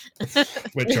example,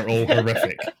 which are all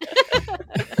horrific.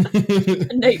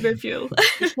 Nightmare fuel.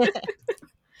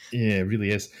 Yeah, it really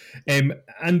is. And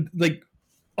like,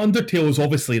 Undertale is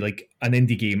obviously like an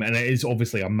indie game, and it is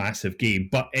obviously a massive game,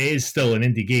 but it is still an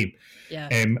indie game. Yeah.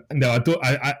 Now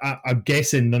I'm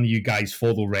guessing none of you guys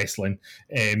follow wrestling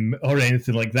or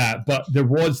anything like that, but there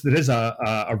is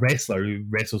a wrestler who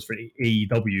wrestles for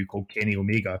AEW called Kenny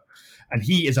Omega, and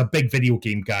he is a big video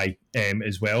game guy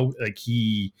as well. Like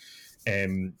he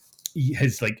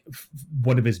has like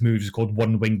one of his moves is called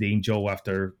One Winged Angel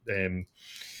after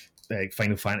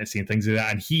Final Fantasy and things like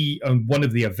that. And he, on one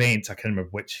of the events, I can't remember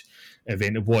which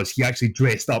event it was, he actually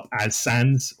dressed up as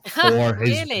Sans for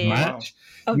his Really? match.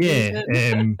 Wow. Yeah,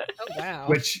 Oh wow!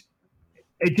 which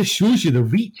it just shows you the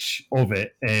reach of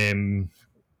it. I'm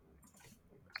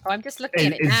just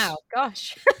looking at it now.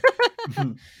 Gosh.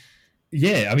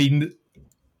 Yeah, I mean,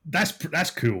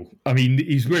 that's cool. I mean,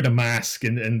 he's wearing a mask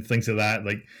and things like that.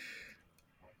 Like,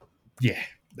 yeah.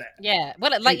 Yeah,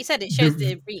 well, like you said, it shows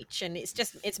the reach, and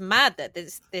it's mad that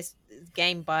there's this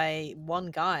game by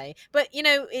one guy. But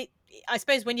I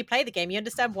suppose when you play the game, you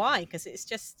understand why, because it's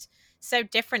just so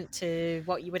different to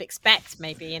what you would expect,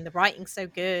 maybe, and the writing's so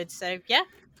good. So yeah.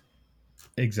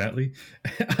 Exactly.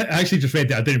 I actually just read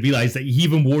that. I didn't realize that he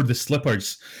even wore the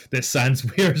slippers that Sans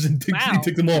wears and he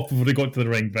took them off before he got to the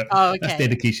ring. But that's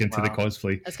dedication to the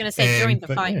cosplay. I was going to say during the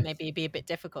fight, maybe it'd be a bit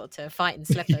difficult to fight in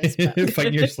slippers. Fight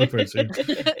in your slippers.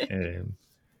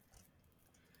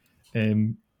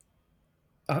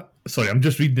 Sorry, I'm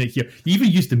just reading it here. You even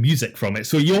used the music from it,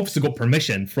 so you obviously got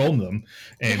permission from them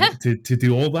to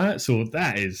do all that. So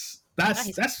that's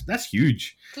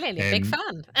huge. Clearly, a big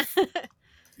fan.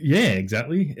 Yeah,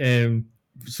 exactly.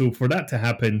 So for that to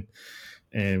happen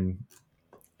in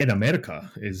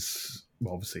America is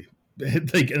obviously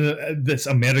like this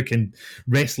American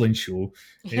wrestling show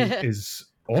is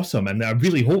awesome, and I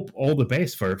really hope all the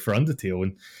best for Undertale.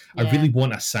 And I really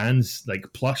want a Sans like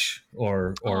plush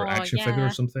or action figure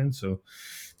or something. So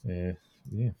yeah,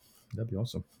 that'd be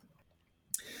awesome.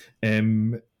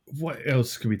 What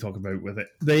else can we talk about with it?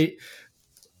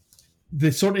 The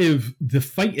sort of the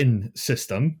fighting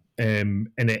system, and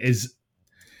it's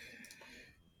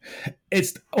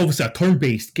obviously a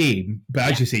turn-based game, but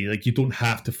as you say, like, you don't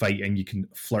have to fight, and you can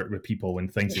flirt with people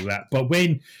and things like that. But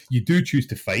when you do choose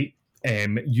to fight,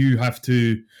 you have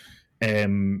to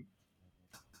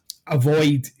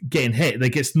avoid getting hit.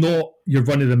 Like, it's not your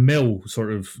run-of-the-mill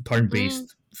sort of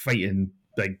turn-based fighting,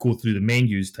 like go through the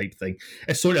menus type thing.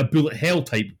 It's sort of a bullet hell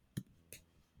type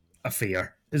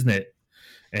affair, isn't it?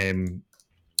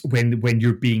 When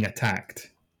you're being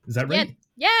attacked, is that right?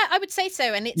 Yeah, I would say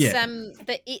so. And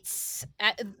it's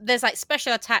there's like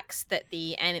special attacks that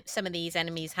some of these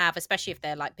enemies have, especially if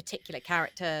they're like particular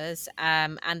characters.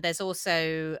 And there's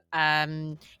also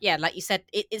like you said,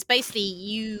 it's basically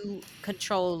you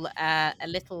control a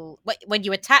little when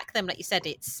you attack them. Like you said,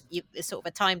 it's sort of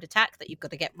a timed attack that you've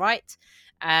got to get right.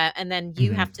 And then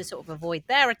you have to sort of avoid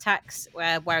their attacks,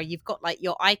 where you've got like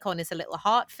your icon is a little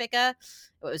heart figure.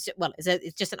 It's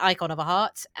just an icon of a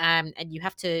heart, and you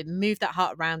have to move that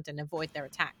heart around and avoid their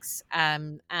attacks.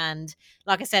 And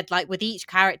like I said, like with each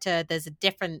character, there's a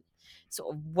different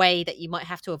sort of way that you might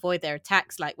have to avoid their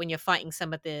attacks. Like when you're fighting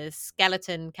some of the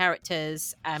skeleton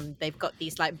characters, they've got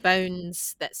these like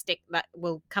bones that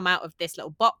will come out of this little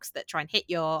box that try and hit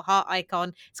your heart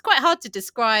icon. It's quite hard to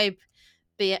describe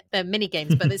the mini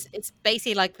games, but it's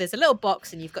basically like there's a little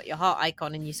box and you've got your heart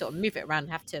icon and you sort of move it around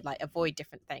and have to like avoid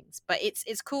different things. But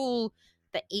it's cool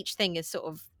that each thing is sort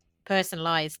of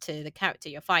personalized to the character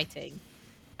you're fighting,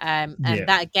 and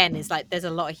that again is like there's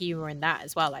a lot of humor in that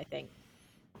as well, I think.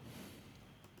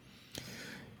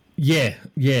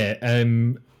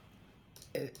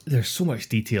 There's so much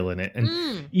detail in it,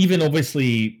 and even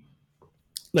obviously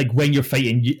like when you're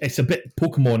fighting, it's a bit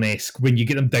Pokemon-esque. When you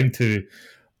get them down to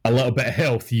a little bit of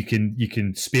health, you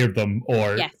can spare them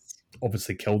or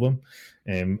obviously kill them,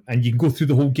 and you can go through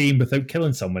the whole game without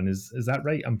killing someone. Is that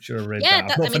right? I'm sure I read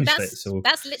that. I've not finished it, so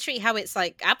that's literally how it's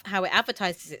like how it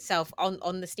advertises itself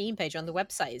on the Steam page on the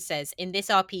website. It says in this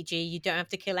RPG you don't have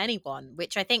to kill anyone,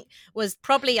 which I think was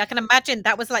probably, I can imagine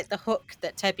that was like the hook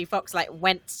that Toby Fox like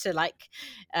went to like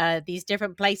these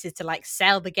different places to like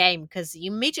sell the game, because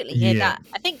you immediately hear that.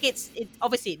 I think it's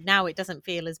obviously now it doesn't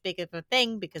feel as big of a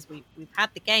thing because we've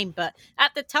had the game, but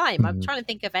at the time I'm trying to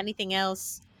think of anything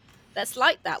else that's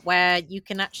like that, where you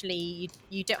can actually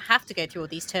you don't have to go through all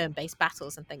these turn-based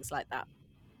battles and things like that.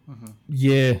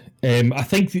 I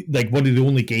think like one of the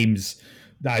only games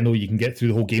that I know you can get through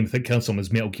the whole game without killing someone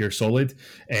is Metal Gear Solid,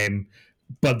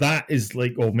 but that is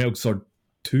like Metal Gear Solid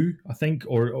 2, I think,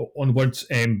 or onwards,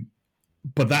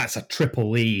 but that's a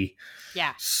AAA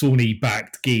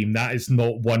Sony-backed game. That is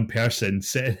not one person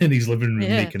sitting in his living room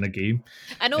making a game.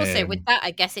 And also with that,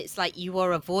 I guess it's like you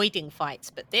are avoiding fights,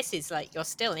 but this is like you're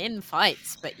still in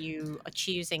fights, but you are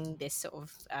choosing this sort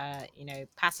of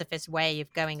pacifist way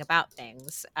of going about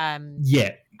things. And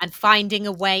finding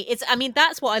a way.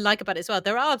 That's what I like about it as well.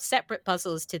 There are separate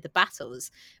puzzles to the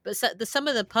battles, but some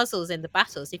of the puzzles in the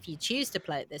battles, if you choose to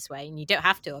play it this way, and you don't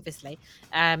have to, obviously,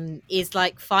 is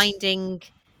like finding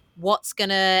what's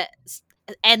gonna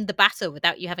end the battle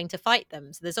without you having to fight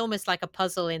them. So there's almost like a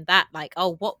puzzle in that, like,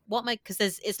 oh, what am I? Because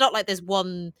it's not like there's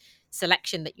one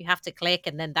selection that you have to click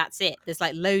and then that's it. There's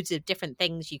like loads of different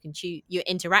things you can choose, your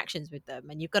interactions with them,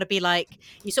 and you've got to be like,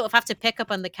 you sort of have to pick up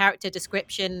on the character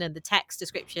description and the text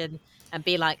description and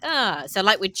be like, so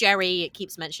like with Jerry, it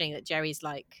keeps mentioning that Jerry's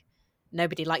like,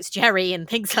 nobody likes Jerry and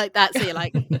things like that, so you're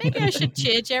like, maybe I should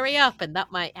cheer Jerry up and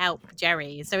that might help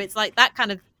Jerry. So it's like that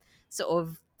kind of sort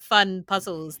of fun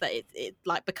puzzles that it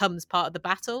like becomes part of the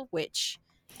battle, which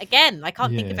again, I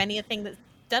can't think of anything that's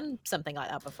done something like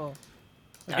that before.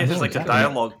 I guess it's like a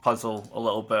dialogue puzzle a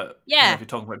little bit. Yeah. If you're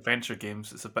talking about adventure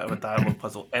games, it's a bit of a dialogue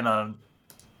puzzle in an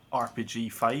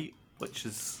RPG fight, which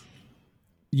is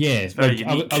very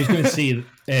unique. I was going to say,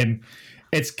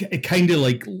 it kind of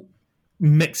like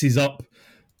mixes up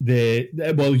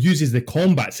uses the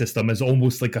combat system as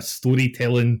almost like a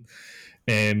storytelling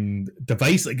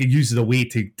device. Like it uses a way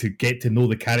to get to know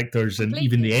the characters and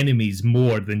even the enemies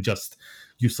more than just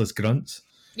useless grunts.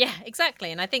 Yeah,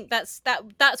 exactly. And I think that's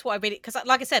what I really, because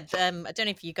like I said, I don't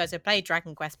know if you guys have played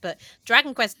Dragon Quest, but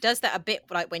Dragon Quest does that a bit,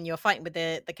 like when you're fighting with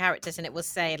the characters, and it will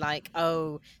say like,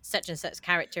 oh, such and such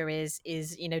character is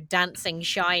dancing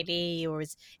shiny, or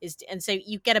is and so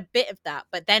you get a bit of that.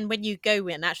 But then when you go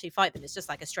and actually fight them, it's just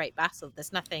like a straight battle.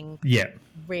 There's nothing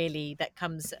really that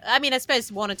comes. I mean, I suppose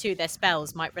one or two of their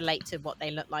spells might relate to what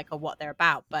they look like or what they're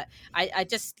about, but I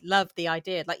just love the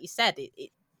idea, like you said,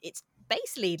 it's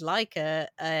basically like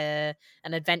an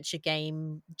adventure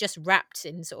game just wrapped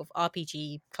in sort of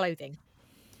RPG clothing.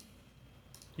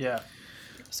 Yeah,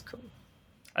 it's cool,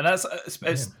 and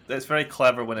it's very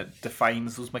clever when it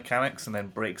defines those mechanics and then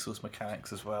breaks those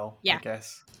mechanics as well. Yeah, I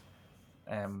guess.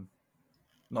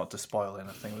 Not to spoil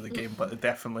anything with the game, but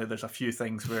definitely there's a few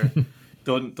things where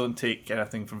don't take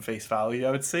anything from face value.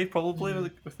 I would say probably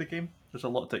with the game, there's a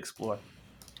lot to explore.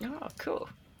 Oh, cool.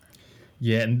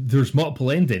 Yeah, and there's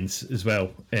multiple endings as well.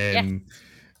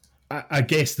 I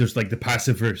guess there's like the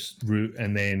passive route,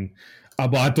 and then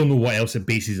I don't know what else it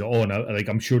bases it on.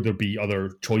 I'm sure there'll be other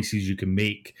choices you can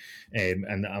make,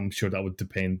 and I'm sure that would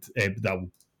depend. That will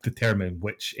determine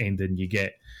which ending you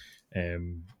get.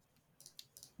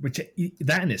 Which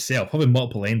that in itself, having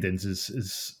multiple endings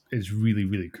is really,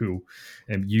 really cool.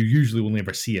 You usually only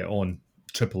ever see it on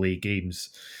AAA games,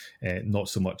 not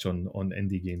so much on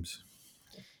indie games.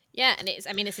 Yeah, and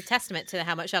it's a testament to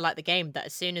how much I like the game that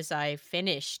as soon as I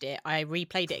finished it, I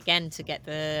replayed it again to get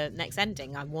the next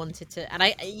ending. I wanted to, and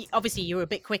I obviously you were a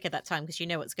bit quicker that time because you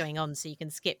know what's going on, so you can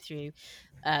skip through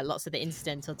lots of the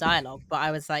incidental dialogue. But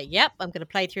I was like, yep, I'm going to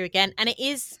play through again, and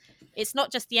it's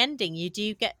not just the ending. You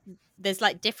do there's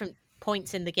like different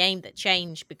points in the game that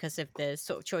change because of the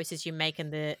sort of choices you make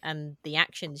and the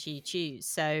actions you choose.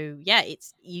 So yeah,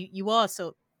 it's you are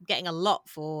sort of getting a lot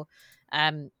for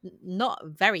not a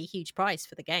very huge price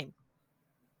for the game.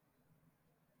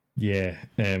 Yeah,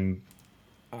 I'm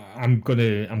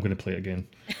gonna play it again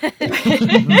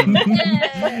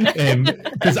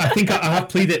because I think I have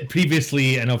played it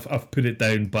previously and I've put it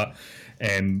down, but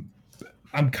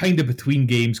I'm kind of between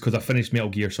games because I finished Metal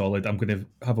Gear Solid. I'm going to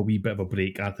have a wee bit of a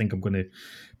break. I think I'm going to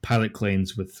palate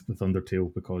cleanse with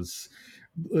Undertale because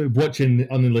watching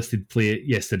Unenlisted play it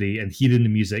yesterday and hearing the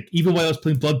music, even while I was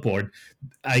playing Bloodborne,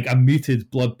 I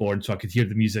muted Bloodborne so I could hear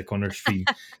the music on our stream.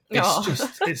 It's How so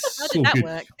did that good.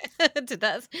 Work? Did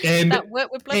that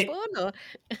work with Bloodborne?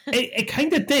 It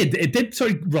kind of did. It did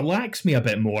sort of relax me a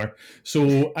bit more.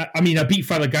 So I mean, I beat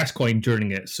Father Gascoigne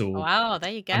during it. So wow,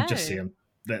 there you go. I'm just saying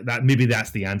that maybe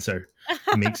that's the answer.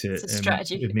 It makes it it's a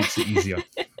strategy. It makes it easier.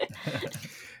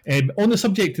 On the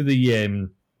subject of the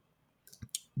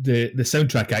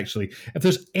soundtrack, actually, if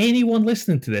there's anyone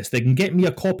listening to this that can get me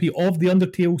a copy of the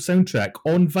Undertale soundtrack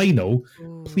on vinyl,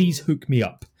 please hook me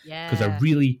up because I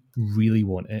really, really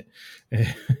want it.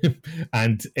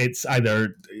 And it's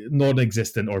either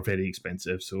non-existent or very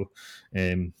expensive. So,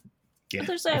 yeah,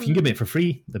 if you can give me it for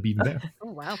free, that'd be even better.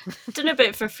 Oh wow! I don't know about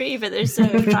it for free, but there's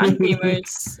fan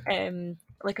gamers,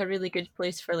 like a really good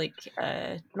place for like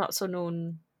not so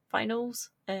known vinyls.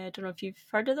 I don't know if you've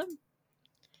heard of them.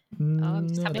 I'm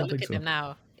just having a look at them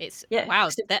now. Wow,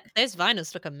 those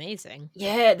vinyls look amazing.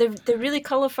 Yeah, they're really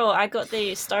colourful. I got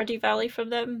the Stardew Valley from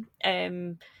them.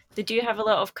 They do have a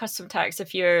lot of custom tax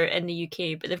if you're in the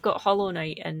UK, but they've got Hollow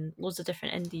Knight and loads of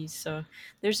different indies. So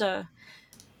there's an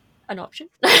option.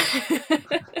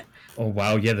 Oh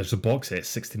wow, yeah, there's a box set,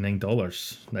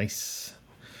 $69. Nice.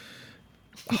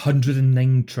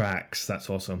 109 tracks. That's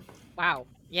awesome. Wow.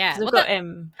 Yeah, they've got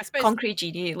Concrete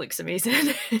Genie looks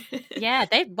amazing. Yeah,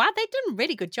 they've done a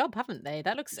really good job, haven't they?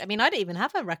 That looks. I mean, I don't even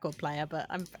have a record player, but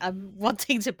I'm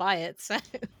wanting to buy it. So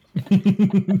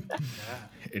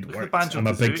it Look at the worked. Banjo I'm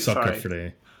a big Kazooie, sucker sorry. for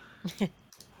the.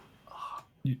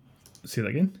 Say that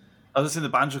again. I was in the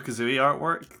Banjo Kazooie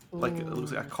artwork, like it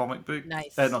looks like a comic book.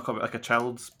 Nice. Not comic, like a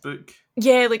child's book.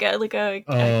 Yeah, like a Oh,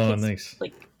 kid's, nice.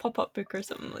 like pop-up book or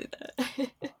something like that.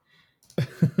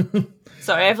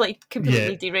 Sorry, I've like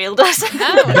completely derailed us.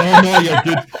 No, you're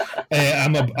good.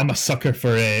 I'm a sucker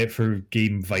for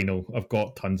game vinyl. I've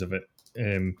got tons of it.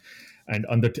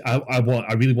 And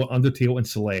I really want Undertale and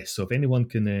Celeste. So if anyone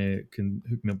can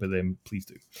hook me up with them, please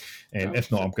do.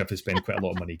 If not, I'm going to have to spend quite a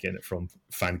lot of money getting it from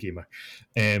Fangamer.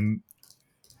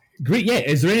 Great, yeah.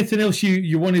 Is there anything else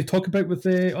you want to talk about with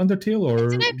Undertale? Or I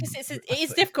don't know, because it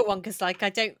is a difficult one, because like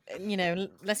I don't,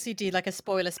 unless you do like a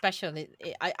spoiler special,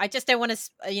 I just don't want to,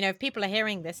 if people are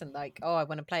hearing this and like, oh, I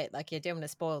want to play it, like you don't want to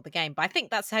spoil the game. But I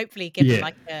think that's hopefully given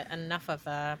like enough of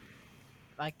a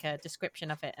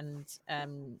description of it and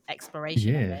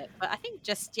exploration of it. But I think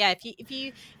just if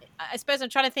you I suppose I'm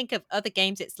trying to think of other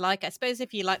games it's like. I suppose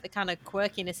if you like the kind of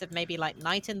quirkiness of maybe like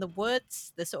Night in the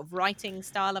Woods, the sort of writing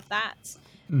style of that.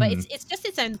 But it's just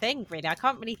its own thing, really. I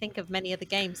can't really think of many other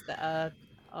games that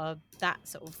are that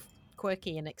sort of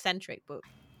quirky and eccentric, but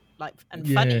like and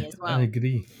funny as well. I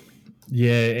agree.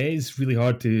 Yeah, it is really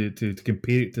hard to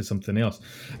compare it to something else.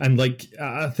 And like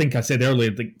I think I said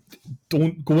earlier, like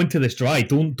don't go into this dry.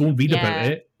 Don't read about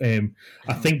it.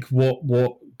 I think what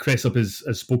Cressup has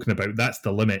spoken about, that's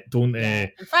the limit. Don't.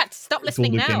 In fact, stop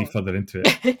listening don't look now. any further into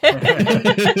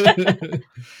it.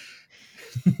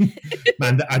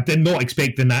 Man, I did not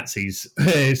expect the Nazis,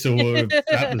 so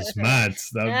that was mad.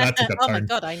 That took a turn. Oh my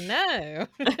god, I know.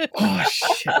 Oh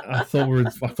shit! I thought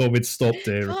we'd stopped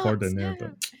recording there,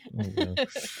 but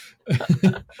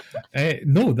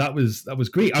no, that was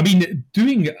great. I mean,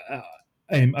 doing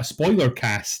a spoiler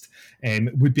cast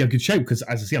would be a good shout, because,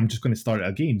 as I say, I'm just going to start it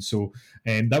again, so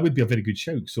that would be a very good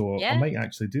shout. So I might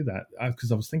actually do that,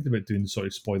 because I was thinking about doing sort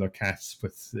of spoiler casts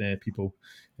with people.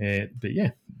 But yeah,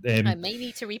 I may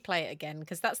need to replay it again,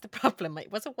 because that's the problem.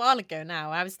 It was a while ago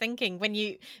now. I was thinking when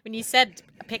you said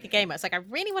pick a game, I was like, I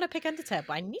really want to pick Undertale,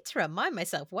 but I need to remind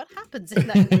myself what happens in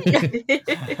that game.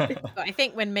 But I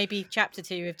think when maybe Chapter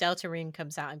 2 of Deltarune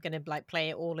comes out, I'm going to like play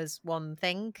it all as one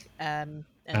thing.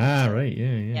 Right,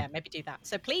 yeah, maybe do that.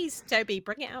 So please, Toby,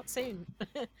 bring it out soon.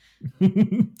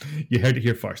 You heard it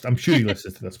here first. I'm sure you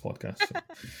listen to this podcast.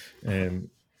 So.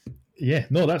 Yeah,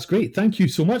 no, that's great. Thank you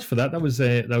so much for that. That was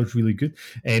really good.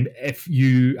 If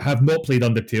you have not played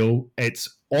Undertale,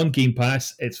 it's on Game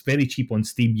Pass. It's very cheap on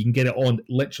Steam. You can get it on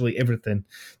literally everything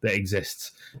that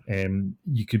exists.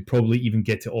 You could probably even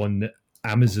get it on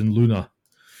Amazon Luna.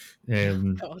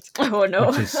 Oh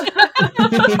no!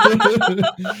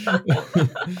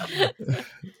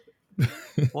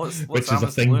 What's which is Amazon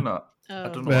a thing. Luna? I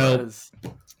don't know what it is.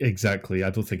 Exactly.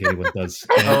 I don't think anyone does.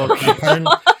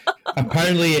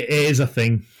 Apparently it is a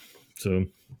thing. So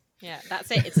yeah, that's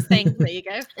it. It's a thing. There you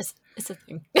go. It's a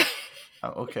thing. Oh,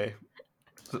 okay.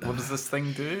 What does this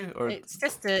thing do? Or it's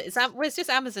just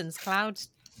Amazon's cloud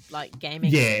like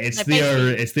gaming. Yeah,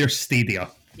 it's their Stadia.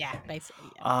 Yeah, basically.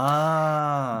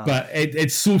 Yeah. But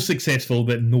it's so successful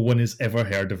that no one has ever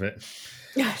heard of it.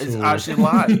 It's actually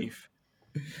live.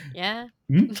 Yeah.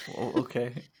 Oh,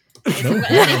 okay. No,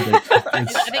 I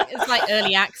think it's like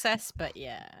early access, but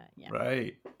yeah.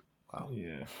 Right. Wow.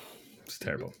 Yeah. It's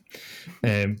terrible.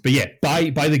 But yeah, buy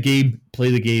the game,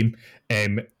 play the game.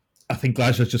 I think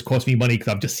Glazer's just cost me money,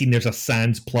 because I've just seen there's a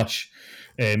Sans plush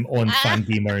on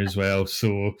Fangamer as well.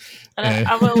 So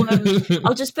I will.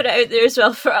 I'll just put it out there as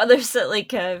well for others that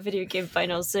like video game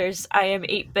finals. There's I Am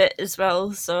 8-Bit as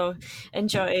well. So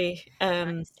enjoy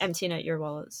emptying out your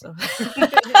wallet. So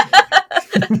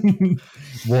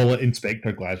wallet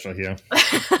inspector Glazer here.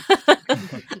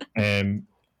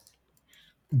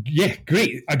 Yeah,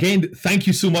 great. Again, thank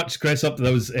you so much, Cressup.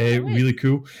 That was really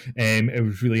cool. It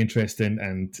was really interesting,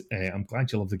 and I'm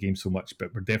glad you love the game so much,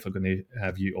 but we're definitely going to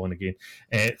have you on again.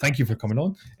 Thank you for coming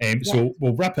on. So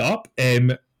we'll wrap it up.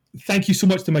 Thank you so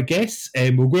much to my guests.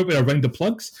 We'll go out with a round of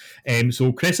plugs.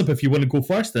 So Cressup, if you want to go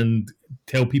first and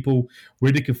tell people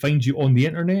where they can find you on the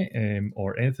internet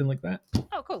or anything like that.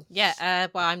 Oh, cool. Yeah.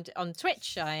 Well, I'm on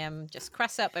Twitch. I am just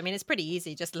Cressup. I mean, it's pretty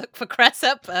easy. Just look for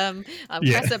Cressup. I'm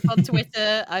Cressup on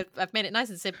Twitter. I've made it nice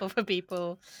and simple for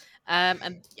people.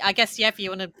 And I guess, if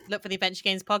you want to look for the Adventure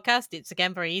Games podcast, it's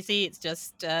again very easy. It's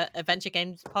just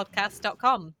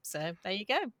adventuregamespodcast.com. So there you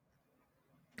go.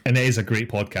 And it is a great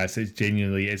podcast. It's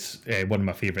genuinely one of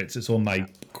my favorites. It's on my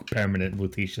permanent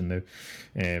rotation now.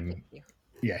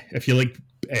 Yeah, if you like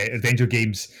adventure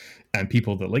games and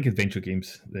people that like adventure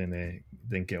games, then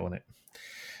get on it.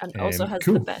 And also has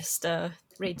the best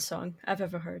raid song I've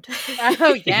ever heard.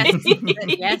 Oh yes,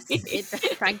 yes.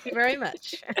 Thank you very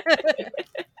much.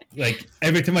 Like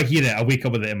every time I hear it, I wake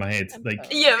up with it in my head. Like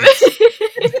Yeah,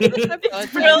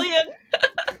 brilliant.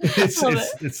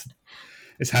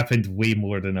 It's happened way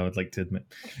more than I would like to admit.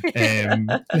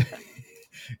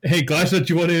 Hey, Glasser,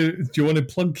 do you want to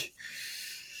plug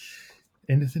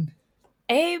anything?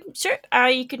 Sure.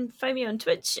 You can find me on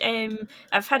Twitch.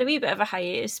 I've had a wee bit of a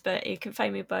hiatus, but you can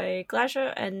find me by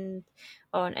Glazer, and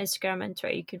on Instagram and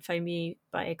Twitter you can find me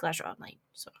by Glazer Online.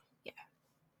 So yeah.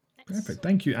 Perfect,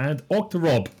 thank you. And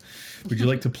Octarob, would you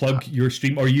like to plug your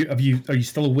stream? Or are you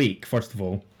still awake? First of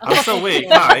all, I'm still awake.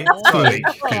 Hi. still awake.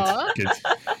 Good.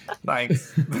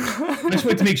 Thanks. I just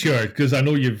wanted to make sure because I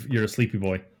know you're a sleepy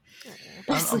boy.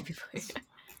 Sleepy boy.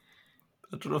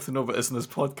 I don't know if they know about this in this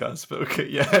podcast, but okay,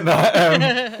 yeah.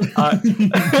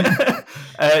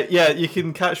 Yeah, you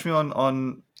can catch me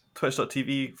on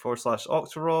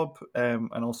twitch.tv/Octarob,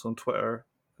 and also on Twitter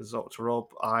as Octarob.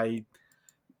 I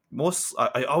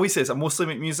always say this, I mostly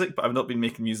make music, but I've not been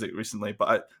making music recently.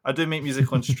 But I do make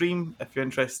music on stream if you're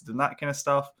interested in that kind of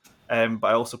stuff. But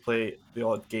I also play the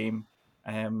odd game.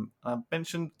 I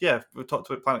mentioned, we talked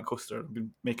about Planet Coaster. I've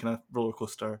been making a roller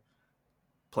coaster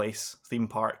place, theme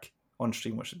park on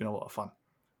stream, which has been a lot of fun.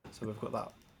 So we've got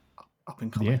that up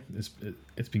and coming. Yeah,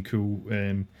 it's been cool.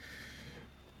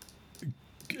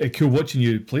 Cool watching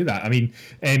you play that. I mean,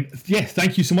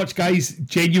 thank you so much, guys.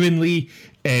 Genuinely,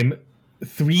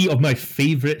 3 of my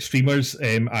favourite streamers.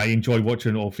 I enjoy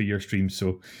watching all 3 of your streams.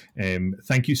 So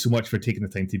thank you so much for taking the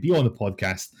time to be on the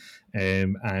podcast.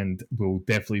 And we'll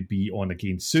definitely be on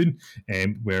again soon,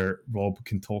 where Rob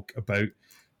can talk about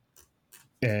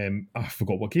I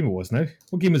forgot what game it was now.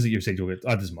 What game is it you said you'll get?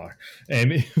 That doesn't matter.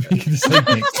 We can decide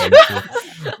next time. So,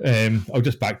 I'll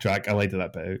just backtrack. I lied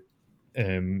that bit out.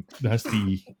 There has to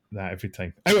be that every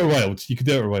time. Outer Wilds. You could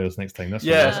do Outer Wilds next time. That's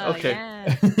okay.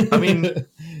 Yeah. I mean,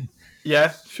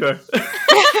 yeah, sure.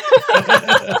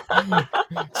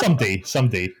 Someday.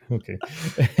 Okay.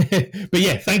 But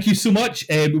yeah, thank you so much.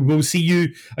 We'll see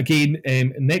you again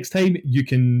next time. You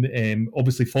can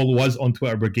obviously follow us on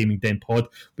Twitter. We're Gaming Den Pod.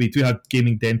 We do have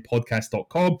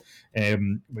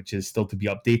gamingdenpodcast.com, which is still to be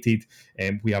updated.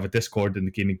 We have a Discord in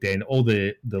the Gaming Den. All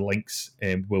the links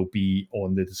will be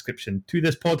on the description to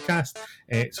this podcast.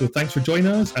 So thanks for joining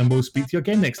us, and we'll speak to you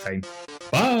again next time.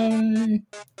 Bye.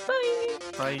 Bye.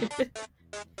 Bye.